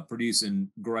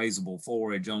producing grazable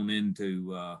forage on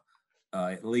into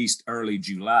at least early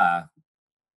July.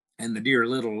 And the deer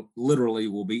literally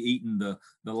will be eating the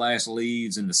last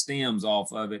leaves and the stems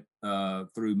off of it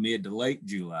through mid to late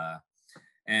July.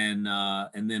 And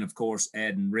then, of course,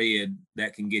 adding red,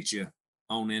 that can get you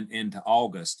on into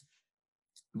August.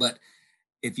 But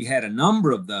if you had a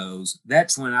number of those,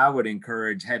 that's when I would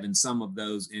encourage having some of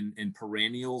those in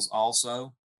perennials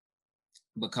also,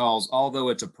 because although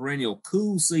it's a perennial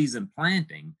cool season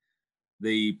planting,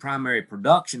 the primary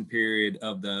production period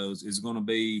of those is going to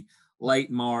be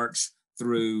late March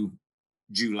through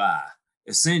July,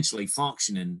 essentially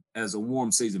functioning as a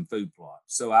warm season food plot.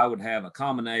 So I would have a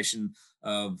combination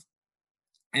of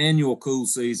annual cool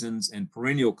seasons and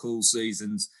perennial cool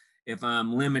seasons. If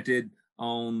I'm limited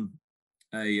on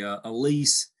a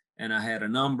lease and I had a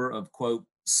number of, quote,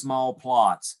 small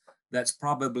plots, that's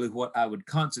probably what I would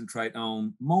concentrate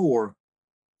on more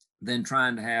than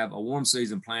trying to have a warm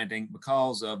season planting,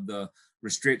 because of the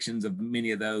restrictions of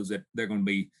many of those that they're going to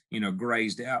be,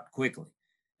 grazed out quickly.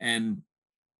 And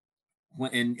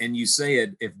you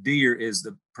said if deer is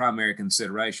the primary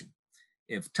consideration,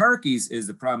 if turkeys is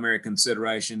the primary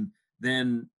consideration,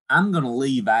 then I'm going to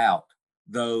leave out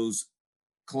those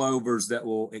clovers that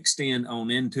will extend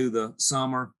on into the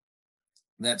summer.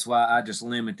 That's why I just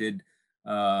limited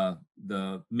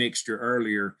the mixture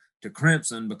earlier to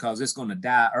crimson, because it's going to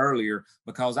die earlier,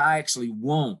 because I actually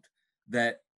want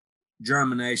that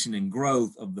germination and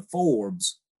growth of the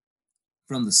forbs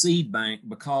from the seed bank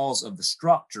because of the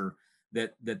structure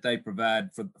that they provide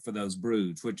for those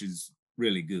broods, which is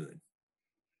really good.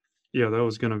 Yeah, that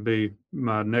was going to be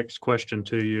my next question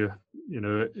to you.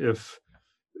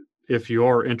 If you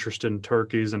are interested in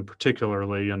turkeys, and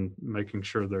particularly in making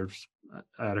sure there's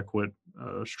adequate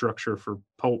structure for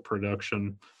poult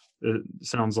production, it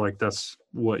sounds like that's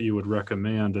what you would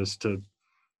recommend, is to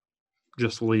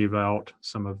just leave out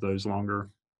some of those longer.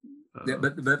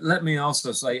 But let me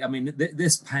also say,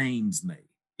 this pains me.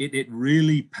 It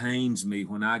really pains me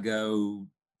when I go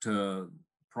to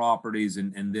properties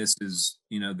and this is,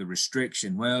 the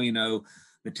restriction. Well,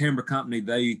 the timber company,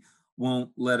 they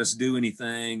won't let us do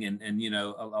anything. And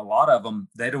a lot of them,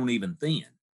 they don't even thin.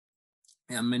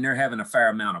 They're having a fair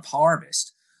amount of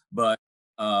harvest, but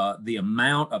the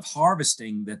amount of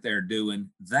harvesting that they're doing,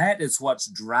 that is what's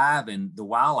driving the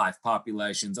wildlife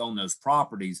populations on those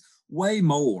properties way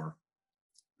more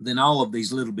than all of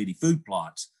these little bitty food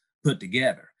plots put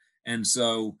together. And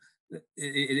so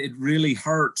it really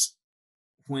hurts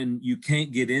when you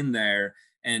can't get in there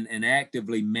and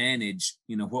actively manage,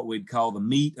 what we'd call the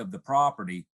meat of the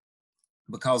property,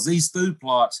 because these food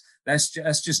plots, that's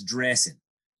just dressing,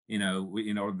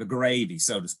 the gravy,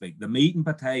 so to speak. The meat and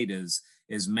potatoes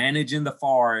is managing the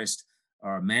forest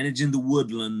or managing the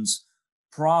woodlands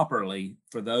properly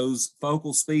for those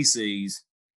focal species.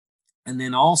 And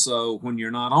then also, when you're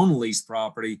not on leased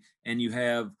property and you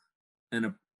have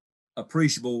an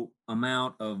appreciable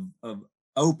amount of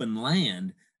open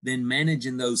land, then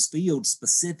managing those fields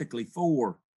specifically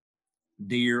for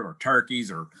deer or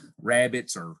turkeys or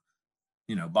rabbits or,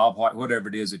 bobwhite, whatever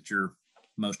it is that you're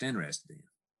most interested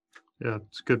in. Yeah,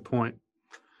 it's a good point.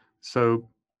 So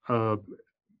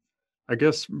I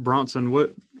guess, Bronson,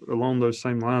 what along those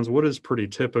same lines, what is pretty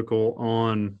typical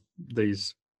on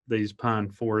these pine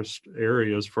forest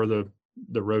areas for the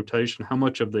the rotation, how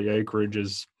much of the acreage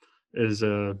is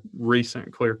a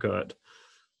recent clear cut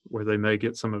where they may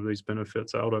get some of these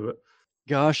benefits out of it?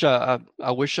 Gosh, I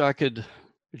wish I could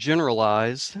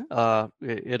generalize.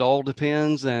 It all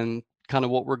depends, and kind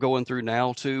of what we're going through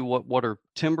now too. What are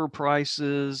timber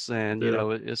prices? And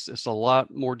Yeah. it's a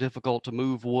lot more difficult to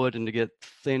move wood and to get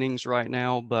thinnings right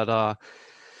now. But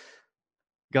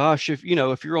gosh, if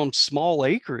you're on small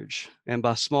acreage, and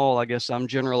by small, I guess I'm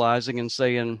generalizing and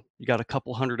saying you got a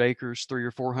couple hundred acres, 300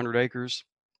 or 400 acres.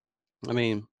 I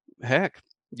mean, heck,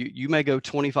 you may go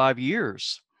 25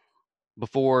 years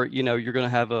before you're going to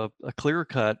have a clear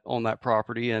cut on that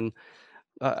property. And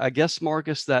I guess,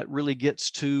 Marcus, that really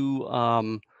gets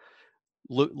to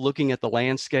looking at the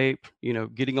landscape,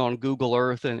 getting on Google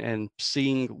Earth and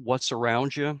seeing what's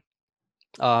around you.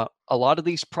 A lot of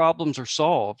these problems are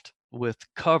solved with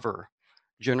cover,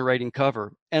 generating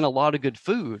cover, and a lot of good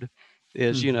food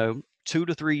is, 2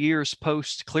 to 3 years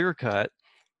post clear cut,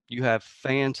 you have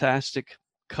fantastic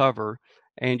cover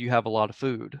and you have a lot of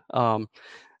food.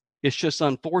 It's just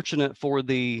unfortunate for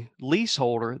the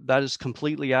leaseholder that is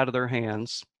completely out of their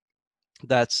hands.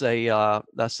 That's a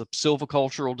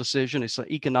silvicultural decision. It's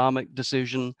an economic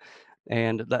decision,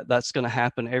 and that's going to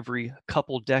happen every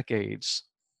couple decades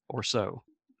or so.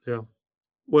 Yeah.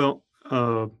 Well,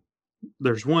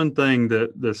 there's one thing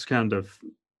that's kind of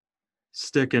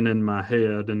sticking in my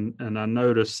head, and I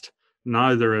noticed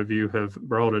neither of you have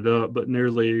brought it up, but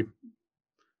maybe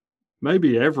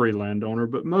every landowner,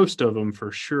 but most of them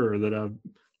for sure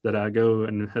that I go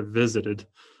and have visited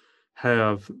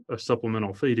have a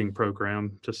supplemental feeding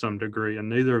program to some degree, and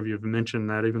neither of you have mentioned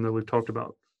that, even though we've talked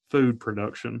about food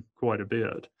production quite a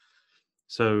bit.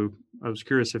 So I was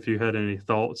curious if you had any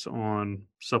thoughts on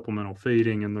supplemental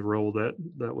feeding and the role that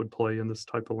would play in this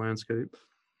type of landscape.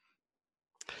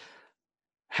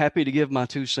 Happy to give my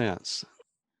 2 cents.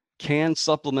 Can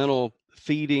supplemental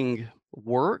feeding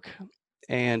work?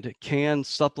 And can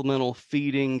supplemental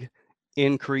feeding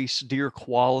increase deer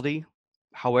quality?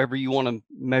 However you want to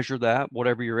measure that,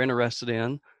 whatever you're interested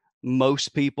in. Most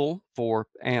people for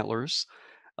antlers.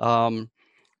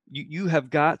 You have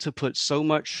got to put so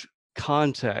much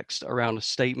context around a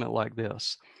statement like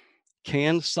this.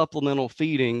 Can supplemental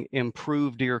feeding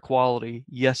improve deer quality?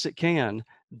 Yes, it can,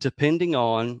 depending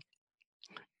on,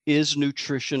 is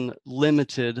nutrition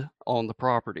limited on the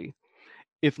property?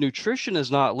 If nutrition is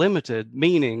not limited,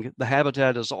 meaning the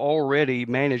habitat is already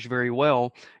managed very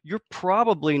well, you're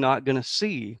probably not going to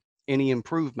see any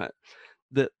improvement.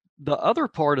 The other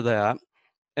part of that,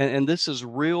 and this is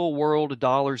real world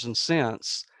dollars and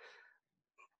cents,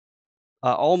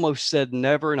 I almost said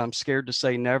never, and I'm scared to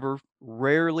say never.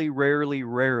 Rarely, rarely,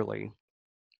 rarely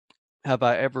have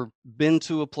I ever been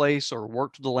to a place or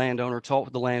worked with the landowner, talked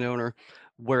with the landowner,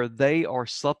 where they are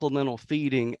supplemental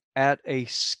feeding at a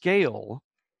scale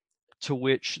to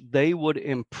which they would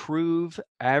improve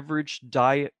average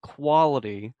diet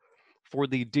quality for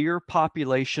the deer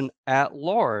population at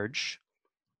large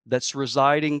that's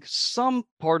residing some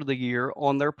part of the year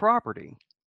on their property.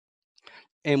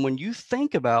 And when you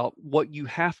think about what you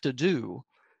have to do,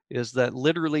 is that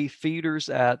literally feeders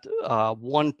at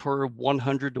 1 per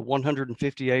 100 to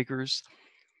 150 acres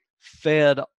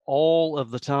fed all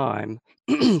of the time,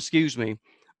 excuse me,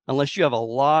 unless you have a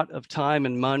lot of time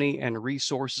and money and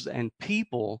resources and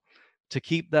people to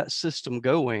keep that system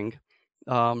going,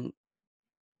 I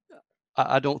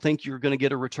don't think you're going to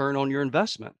get a return on your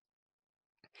investment.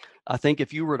 I think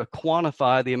if you were to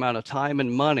quantify the amount of time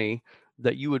and money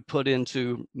that you would put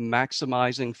into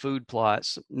maximizing food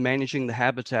plots, managing the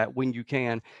habitat when you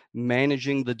can,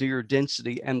 managing the deer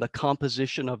density and the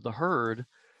composition of the herd,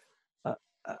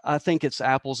 I think it's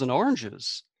apples and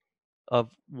oranges of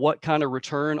what kind of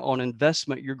return on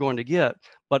investment you're going to get.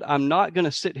 But I'm not going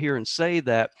to sit here and say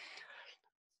that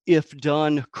if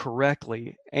done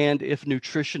correctly and if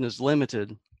nutrition is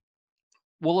limited,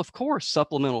 well, of course,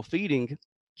 supplemental feeding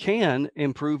can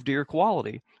improve deer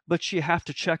quality, but you have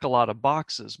to check a lot of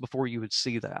boxes before you would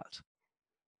see that.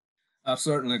 I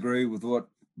certainly agree with what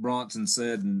Bronson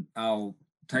said, and I'll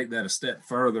take that a step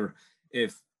further.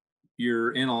 If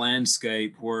you're in a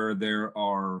landscape where there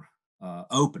are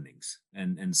openings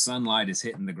and sunlight is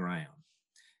hitting the ground,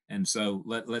 and so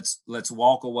let's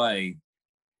walk away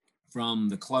from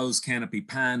the closed canopy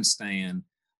pine stand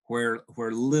where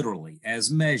literally,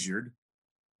 as measured,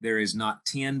 there is not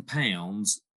 10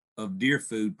 pounds of deer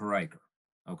food per acre.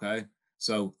 Okay,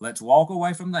 so let's walk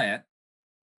away from that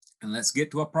and let's get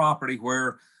to a property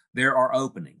where there are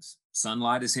openings,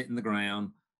 sunlight is hitting the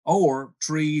ground, or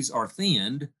trees are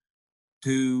thinned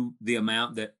to the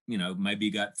amount that, maybe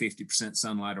you got 50%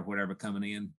 sunlight or whatever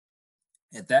coming in.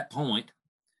 At that point,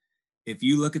 if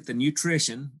you look at the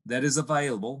nutrition that is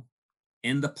available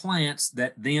in the plants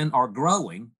that then are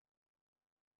growing,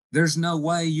 there's no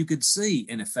way you could see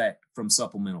an effect from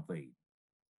supplemental feed,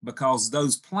 because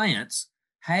those plants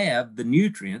have the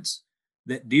nutrients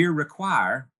that deer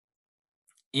require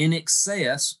in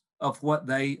excess of what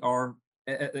they are,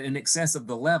 in excess of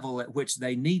the level at which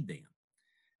they need them.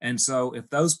 And so if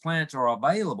those plants are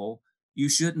available, you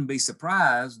shouldn't be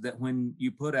surprised that when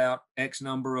you put out X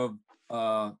number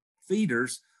of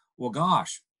feeders, well,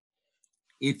 gosh,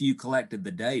 if you collected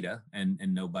the data, and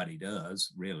nobody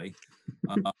does really,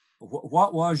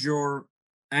 what was your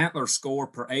antler score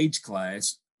per age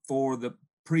class for the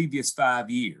previous 5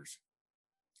 years?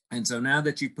 And so now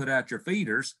that you put out your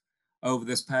feeders over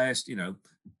this past,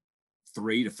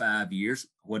 3 to 5 years,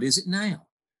 what is it now?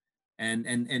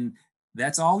 And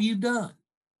that's all you've done.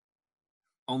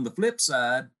 On the flip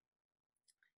side,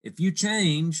 if you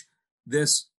change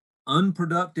this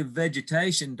unproductive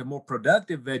vegetation to more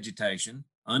productive vegetation,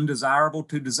 undesirable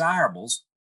to desirables,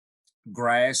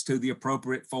 grass to the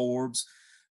appropriate forbs,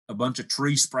 a bunch of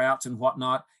tree sprouts and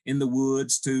whatnot in the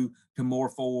woods to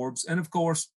more forbs, and of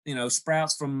course,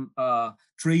 sprouts from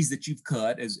trees that you've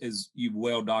cut, as you've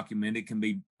well documented, can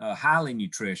be highly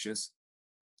nutritious.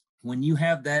 When you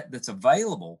have that's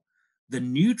available, the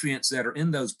nutrients that are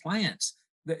in those plants,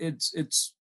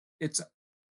 it's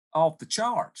off the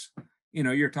charts.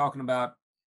 You're talking about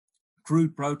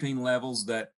crude protein levels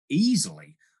that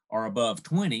easily are above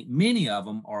 20. Many of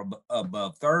them are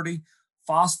above 30.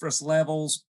 Phosphorus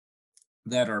levels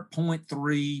that are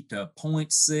 0.3 to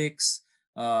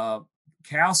 0.6.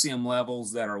 Calcium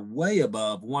levels that are way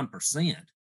above 1%.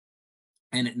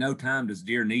 And at no time does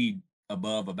deer need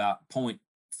above about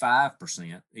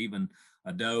 0.5%, even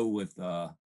a doe with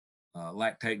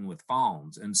lactating with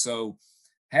fawns. And so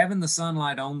having the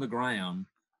sunlight on the ground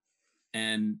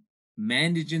and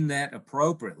managing that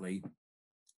appropriately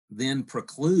then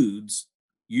precludes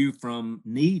you from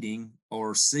needing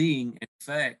or seeing an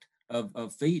effect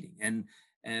of feeding.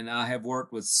 And I have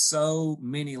worked with so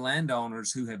many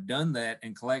landowners who have done that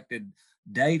and collected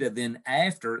data then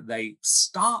after they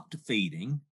stopped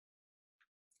feeding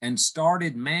and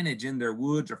started managing their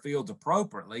woods or fields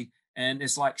appropriately. And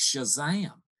it's like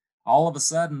Shazam. All of a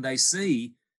sudden they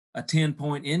see a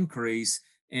 10-point increase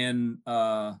in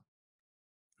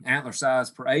antler size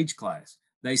per age class.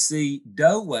 They see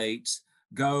doe weights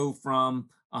go from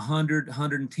 100,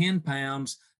 110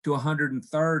 pounds to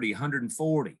 130,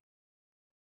 140.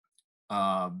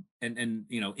 And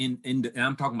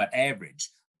I'm talking about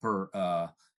average per,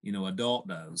 adult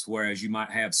does, whereas you might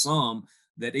have some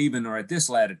that even are at this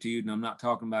latitude, and I'm not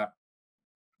talking about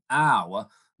Iowa,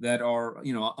 that are,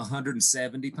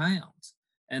 170 pounds.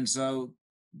 And so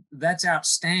that's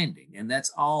outstanding. And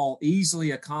that's all easily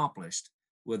accomplished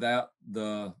without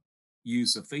the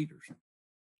use of feeders.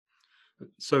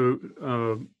 So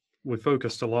we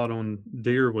focused a lot on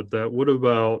deer with that. What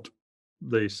about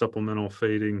the supplemental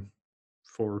feeding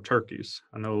for turkeys?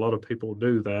 I know a lot of people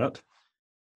do that.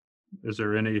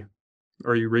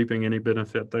 Are you reaping any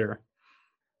benefit there?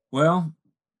 Well,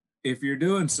 if you're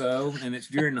doing so and it's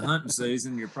during the hunting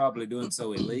season, you're probably doing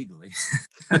so illegally.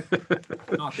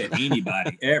 Not that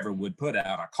anybody ever would put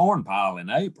out a corn pile in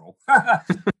April.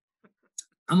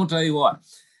 I'm going to tell you what,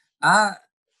 I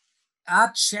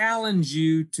challenge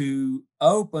you to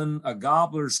open a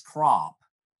gobbler's crop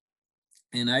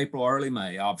in April, early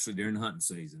May, obviously during the hunting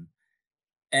season,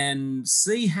 and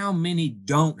see how many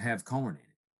don't have corn in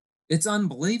it. It's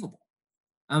unbelievable.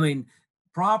 I mean,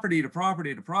 property to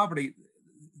property to property,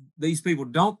 these people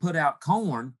don't put out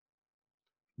corn,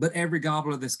 but every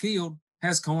gobbler that's killed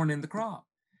has corn in the crop.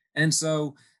 And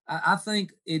so I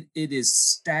think it is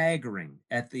staggering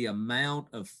at the amount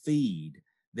of feed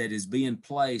that is being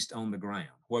placed on the ground,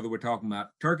 whether we're talking about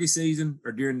turkey season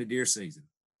or during the deer season.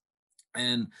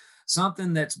 And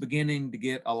something that's beginning to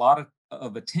get a lot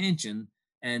of attention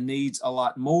and needs a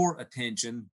lot more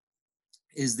attention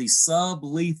is the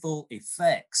sublethal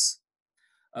effects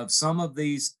of some of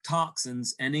these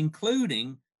toxins, and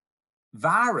including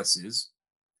viruses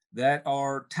that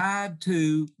are tied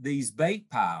to these bait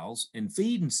piles and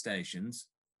feeding stations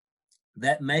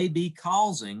that may be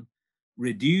causing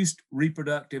reduced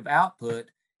reproductive output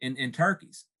in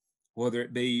turkeys, whether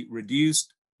it be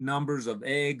reduced numbers of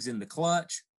eggs in the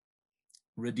clutch,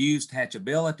 reduced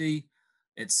hatchability,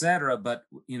 etc. But,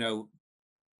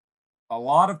 a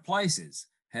lot of places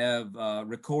have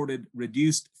recorded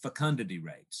reduced fecundity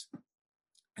rates,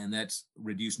 and that's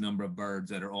reduced number of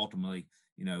birds that are ultimately,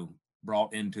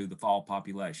 brought into the fall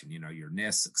population, your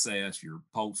nest success, your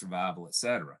poult survival,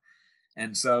 etc.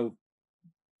 And so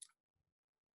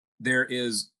there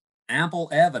is ample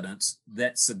evidence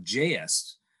that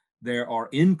suggests there are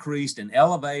increased and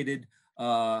elevated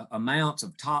amounts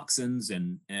of toxins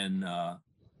and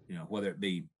whether it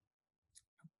be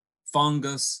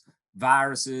fungus,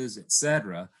 viruses,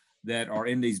 etc., that are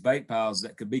in these bait piles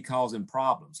that could be causing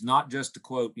problems, not just to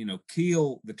quote,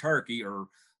 kill the turkey or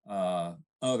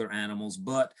other animals,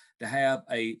 but to have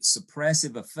a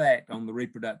suppressive effect on the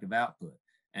reproductive output.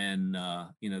 And,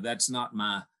 that's not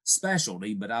my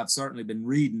specialty, but I've certainly been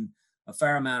reading a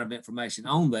fair amount of information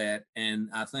on that. And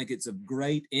I think it's of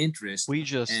great interest. We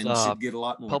just and should get a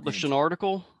lot more published attention. an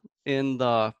article in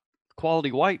the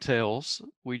Quality Whitetails.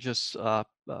 We just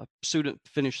student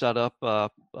finished that up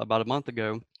about a month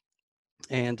ago,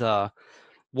 and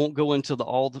won't go into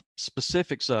all the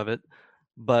specifics of it,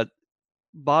 but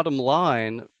bottom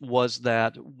line was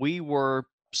that we were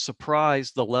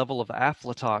surprised the level of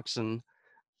aflatoxin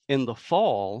in the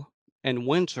fall and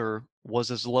winter was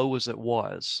as low as it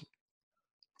was.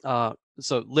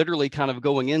 So literally kind of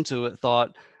going into it,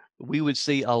 thought we would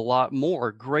see a lot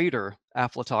more greater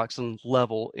aflatoxin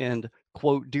level in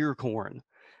quote deer corn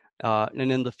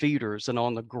and in the feeders and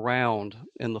on the ground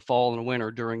in the fall and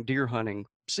winter during deer hunting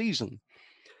season.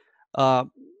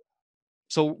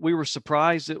 So we were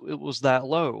surprised it was that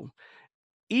low.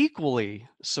 Equally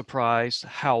surprised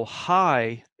how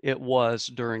high it was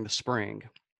during the spring.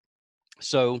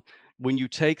 So when you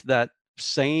take that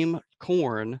same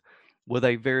corn with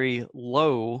a very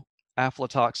low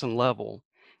aflatoxin level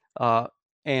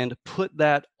and put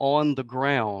that on the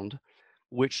ground,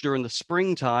 which during the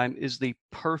springtime is the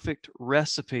perfect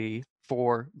recipe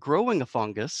for growing a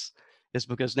fungus, is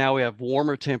because now we have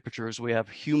warmer temperatures, we have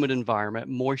humid environment,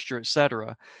 moisture,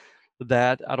 etc.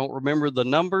 That I don't remember the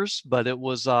numbers, but it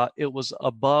was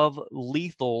above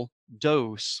lethal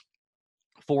dose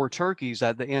for turkeys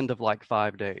at the end of like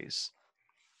 5 days.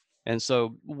 And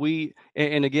so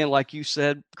and again, like you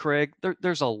said, Craig,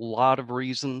 there's a lot of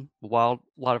reasons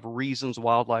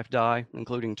wildlife die,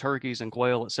 including turkeys and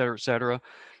quail, et cetera, et cetera.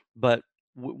 But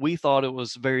we thought it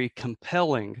was very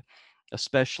compelling,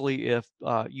 especially if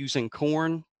using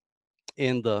corn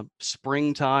in the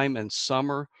springtime and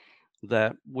summer,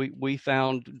 that we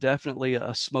found definitely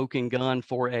a smoking gun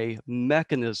for a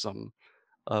mechanism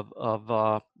of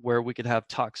where we could have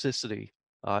toxicity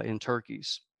in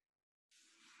turkeys.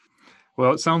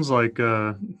 Well, it sounds like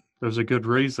there's a good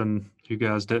reason you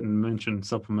guys didn't mention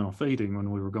supplemental feeding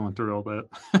when we were going through all that.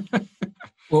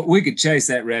 Well, we could chase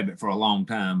that rabbit for a long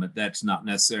time, but that's not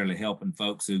necessarily helping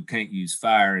folks who can't use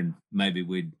fire, and maybe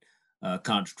we'd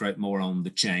concentrate more on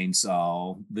the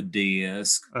chainsaw, the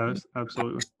disc,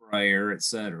 absolutely, the sprayer,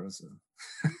 etc. So.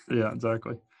 Yeah,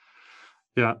 exactly.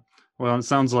 Yeah. Well, it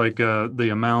sounds like the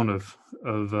amount of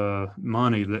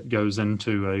money that goes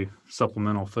into a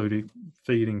supplemental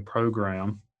feeding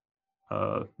program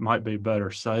might be better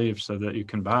saved so that you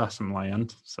can buy some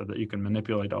land so that you can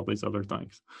manipulate all these other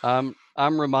things. I'm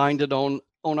reminded on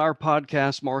our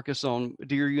podcast, Marcus, on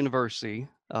Deer University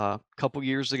a couple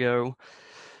years ago,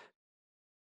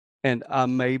 and I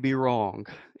may be wrong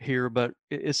here, but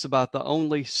it's about the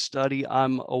only study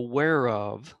I'm aware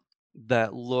of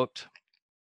that looked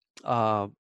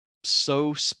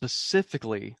so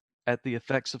specifically at the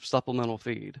effects of supplemental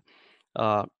feed.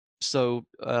 And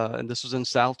this was in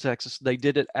South Texas. They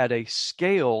did it at a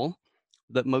scale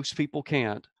that most people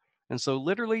can't. And so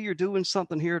literally you're doing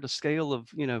something here at a scale of,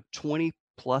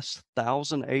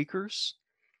 20,000+ acres.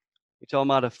 You're talking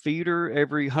about a feeder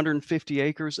every 150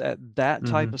 acres at that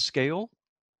type of scale.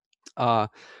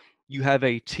 You have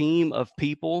a team of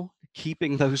people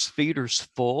keeping those feeders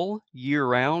full year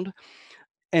round.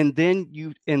 And then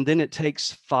it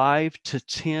takes 5 to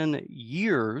 10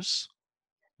 years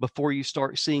before you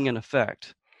start seeing an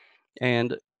effect.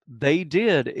 And they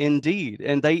did indeed.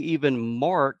 And they even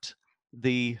marked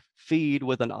the feed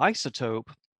with an isotope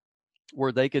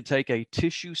where they could take a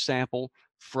tissue sample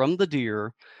from the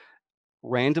deer,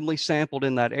 randomly sampled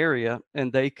in that area,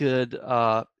 and they could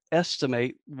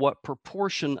estimate what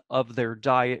proportion of their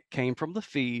diet came from the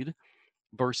feed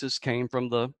versus came from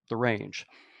the range.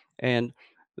 And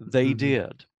they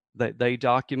did. They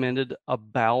documented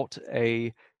about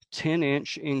a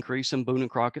 10-inch increase in Boone and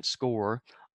Crockett score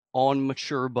on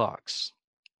mature bucks.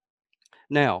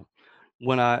 Now,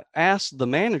 when I asked the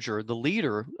manager, the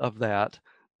leader of that,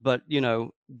 but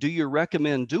do you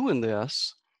recommend doing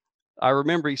this? I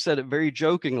remember he said it very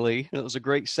jokingly, and it was a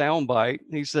great soundbite.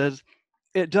 He says,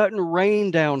 "It doesn't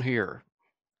rain down here.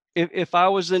 If I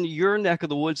was in your neck of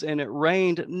the woods and it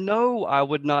rained, no, I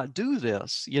would not do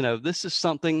this. This is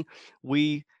something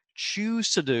we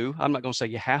choose to do. I'm not going to say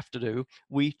you have to do.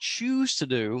 We choose to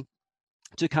do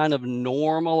to kind of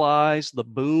normalize the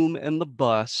boom and the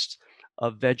bust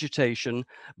of vegetation,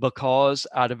 because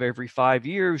out of every 5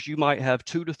 years, you might have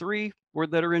 2 to 3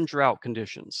 that are in drought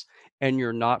conditions and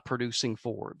you're not producing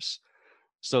forbs.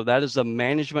 So that is a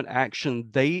management action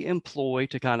they employ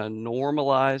to kind of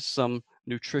normalize some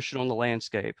nutrition on the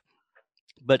landscape.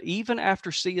 But even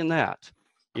after seeing that,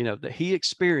 that he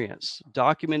experienced,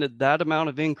 documented that amount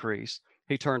of increase,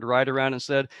 he turned right around and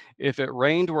said, if it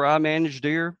rained where I manage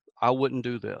deer, I wouldn't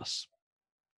do this.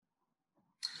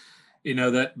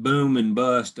 That boom and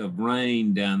bust of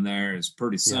rain down there is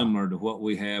pretty similar to what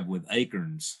we have with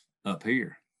acorns up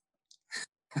here.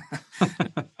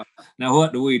 Now,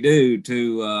 what do we do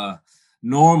to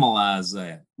normalize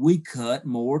that? We cut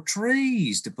more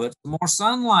trees to put some more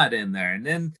sunlight in there, and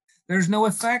then there's no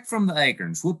effect from the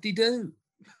acorns. Whoop-de-doo.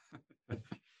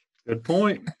 Good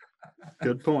point.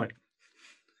 Good point.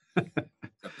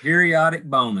 A periodic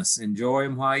bonus. Enjoy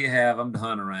them while you have them to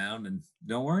hunt around, and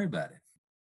don't worry about it.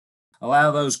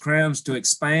 Allow those crowns to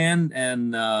expand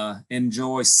and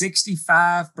enjoy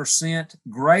 65%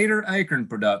 greater acorn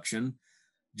production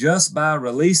just by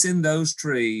releasing those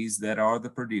trees that are the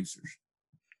producers.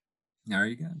 There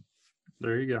you go.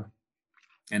 There you go.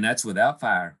 And that's without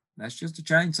fire. That's just a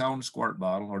chainsaw and a squirt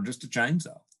bottle, or just a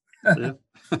chainsaw. Yeah.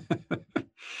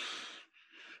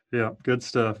 Yeah, good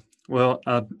stuff. Well,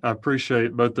 I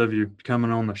appreciate both of you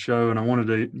coming on the show, and I wanted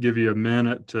to give you a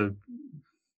minute to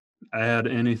add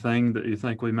anything that you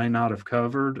think we may not have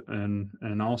covered,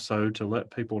 and also to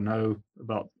let people know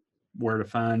about where to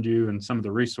find you and some of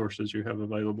the resources you have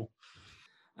available.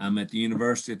 I'm at the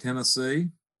University of Tennessee,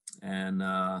 and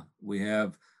we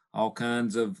have all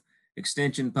kinds of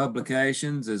extension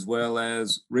publications as well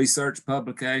as research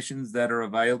publications that are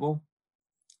available.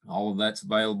 All of that's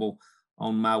available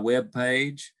on my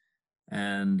webpage.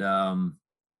 And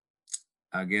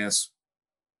I guess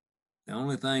the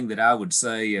only thing that I would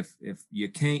say, if you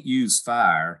can't use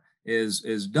fire,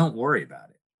 is don't worry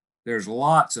about it. There's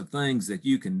lots of things that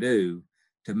you can do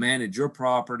to manage your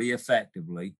property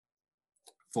effectively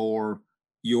for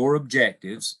your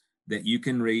objectives that you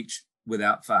can reach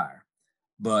without fire.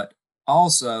 But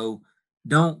also,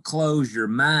 don't close your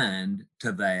mind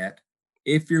to that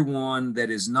if you're one that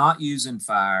is not using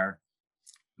fire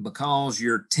because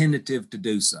you're tentative to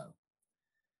do so.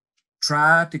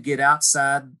 Try to get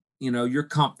outside, your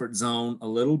comfort zone a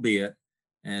little bit.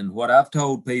 And what I've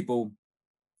told people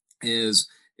is,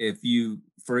 if you,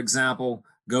 for example,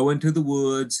 go into the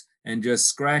woods and just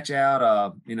scratch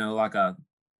out like a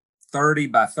 30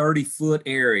 by 30 foot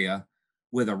area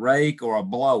with a rake or a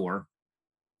blower,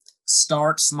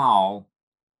 start small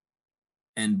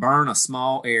and burn a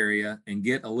small area and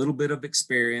get a little bit of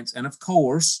experience. And of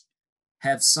course,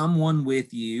 have someone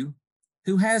with you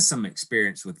who has some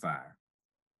experience with fire,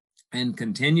 and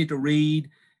continue to read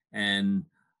and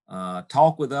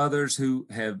talk with others who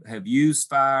have used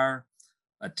fire.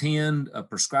 Attend a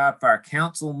prescribed fire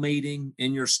council meeting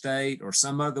in your state, or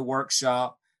some other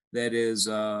workshop that is,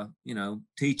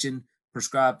 teaching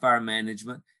prescribed fire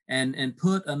management, and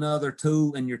put another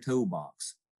tool in your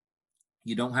toolbox.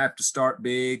 You don't have to start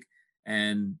big,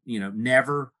 and,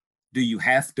 never do you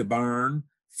have to burn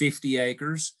 50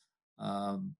 acres.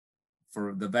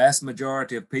 For the vast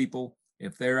majority of people,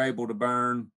 if they're able to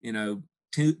burn, 2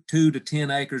 to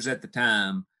 10 acres at the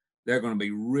time, they're going to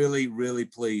be really, really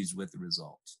pleased with the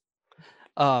results.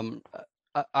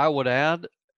 I would add,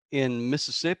 in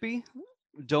Mississippi,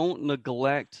 don't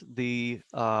neglect the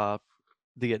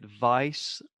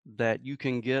advice that you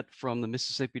can get from the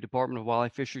Mississippi Department of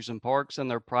Wildlife, Fisheries, and Parks and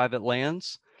their private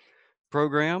lands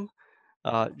program.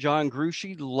 John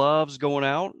Gruchy loves going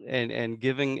out and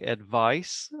giving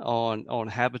advice on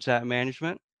habitat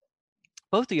management.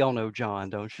 Both of y'all know John,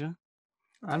 don't you?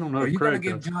 I don't know. Are you going to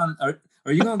give John?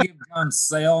 Are you going to give John's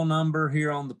cell number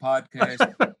here on the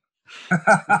podcast?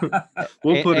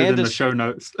 We'll put it in the show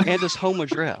notes. And his home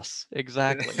address,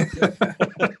 exactly.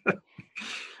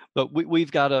 But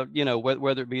we've got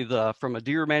whether it be from a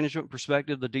deer management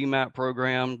perspective, the DMAP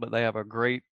program, but they have a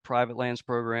great private lands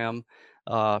program.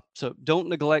 So don't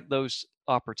neglect those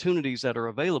opportunities that are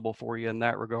available for you in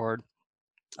that regard.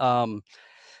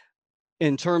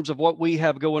 In terms of what we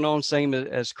have going on, same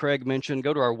as Craig mentioned,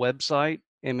 go to our website,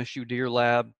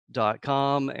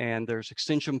 msudeerlab.com, and there's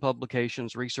extension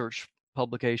publications, research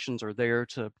publications are there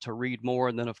to read more.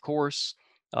 And then, of course,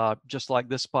 just like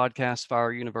this podcast,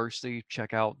 Fire University,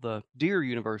 check out the Deer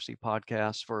University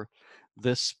podcast for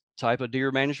this type of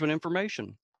deer management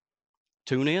information.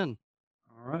 Tune in.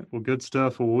 All right. Well, good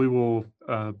stuff. Well, we will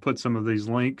put some of these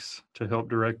links to help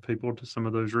direct people to some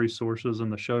of those resources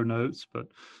in the show notes. But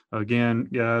again,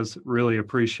 guys, really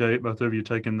appreciate both of you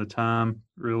taking the time.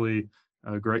 Really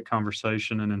great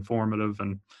conversation and informative,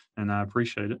 and I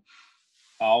appreciate it.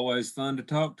 Always fun to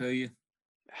talk to you.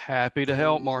 Happy to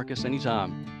help, Marcus,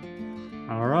 anytime.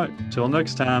 All right. Till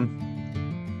next time.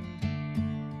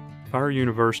 Fire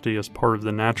University is part of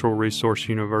the Natural Resource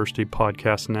University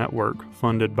podcast network,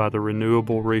 funded by the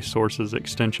Renewable Resources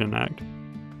Extension Act.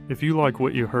 If you like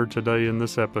what you heard today in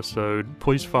this episode,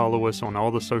 please follow us on all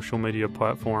the social media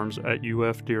platforms at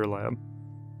UF Deer Lab.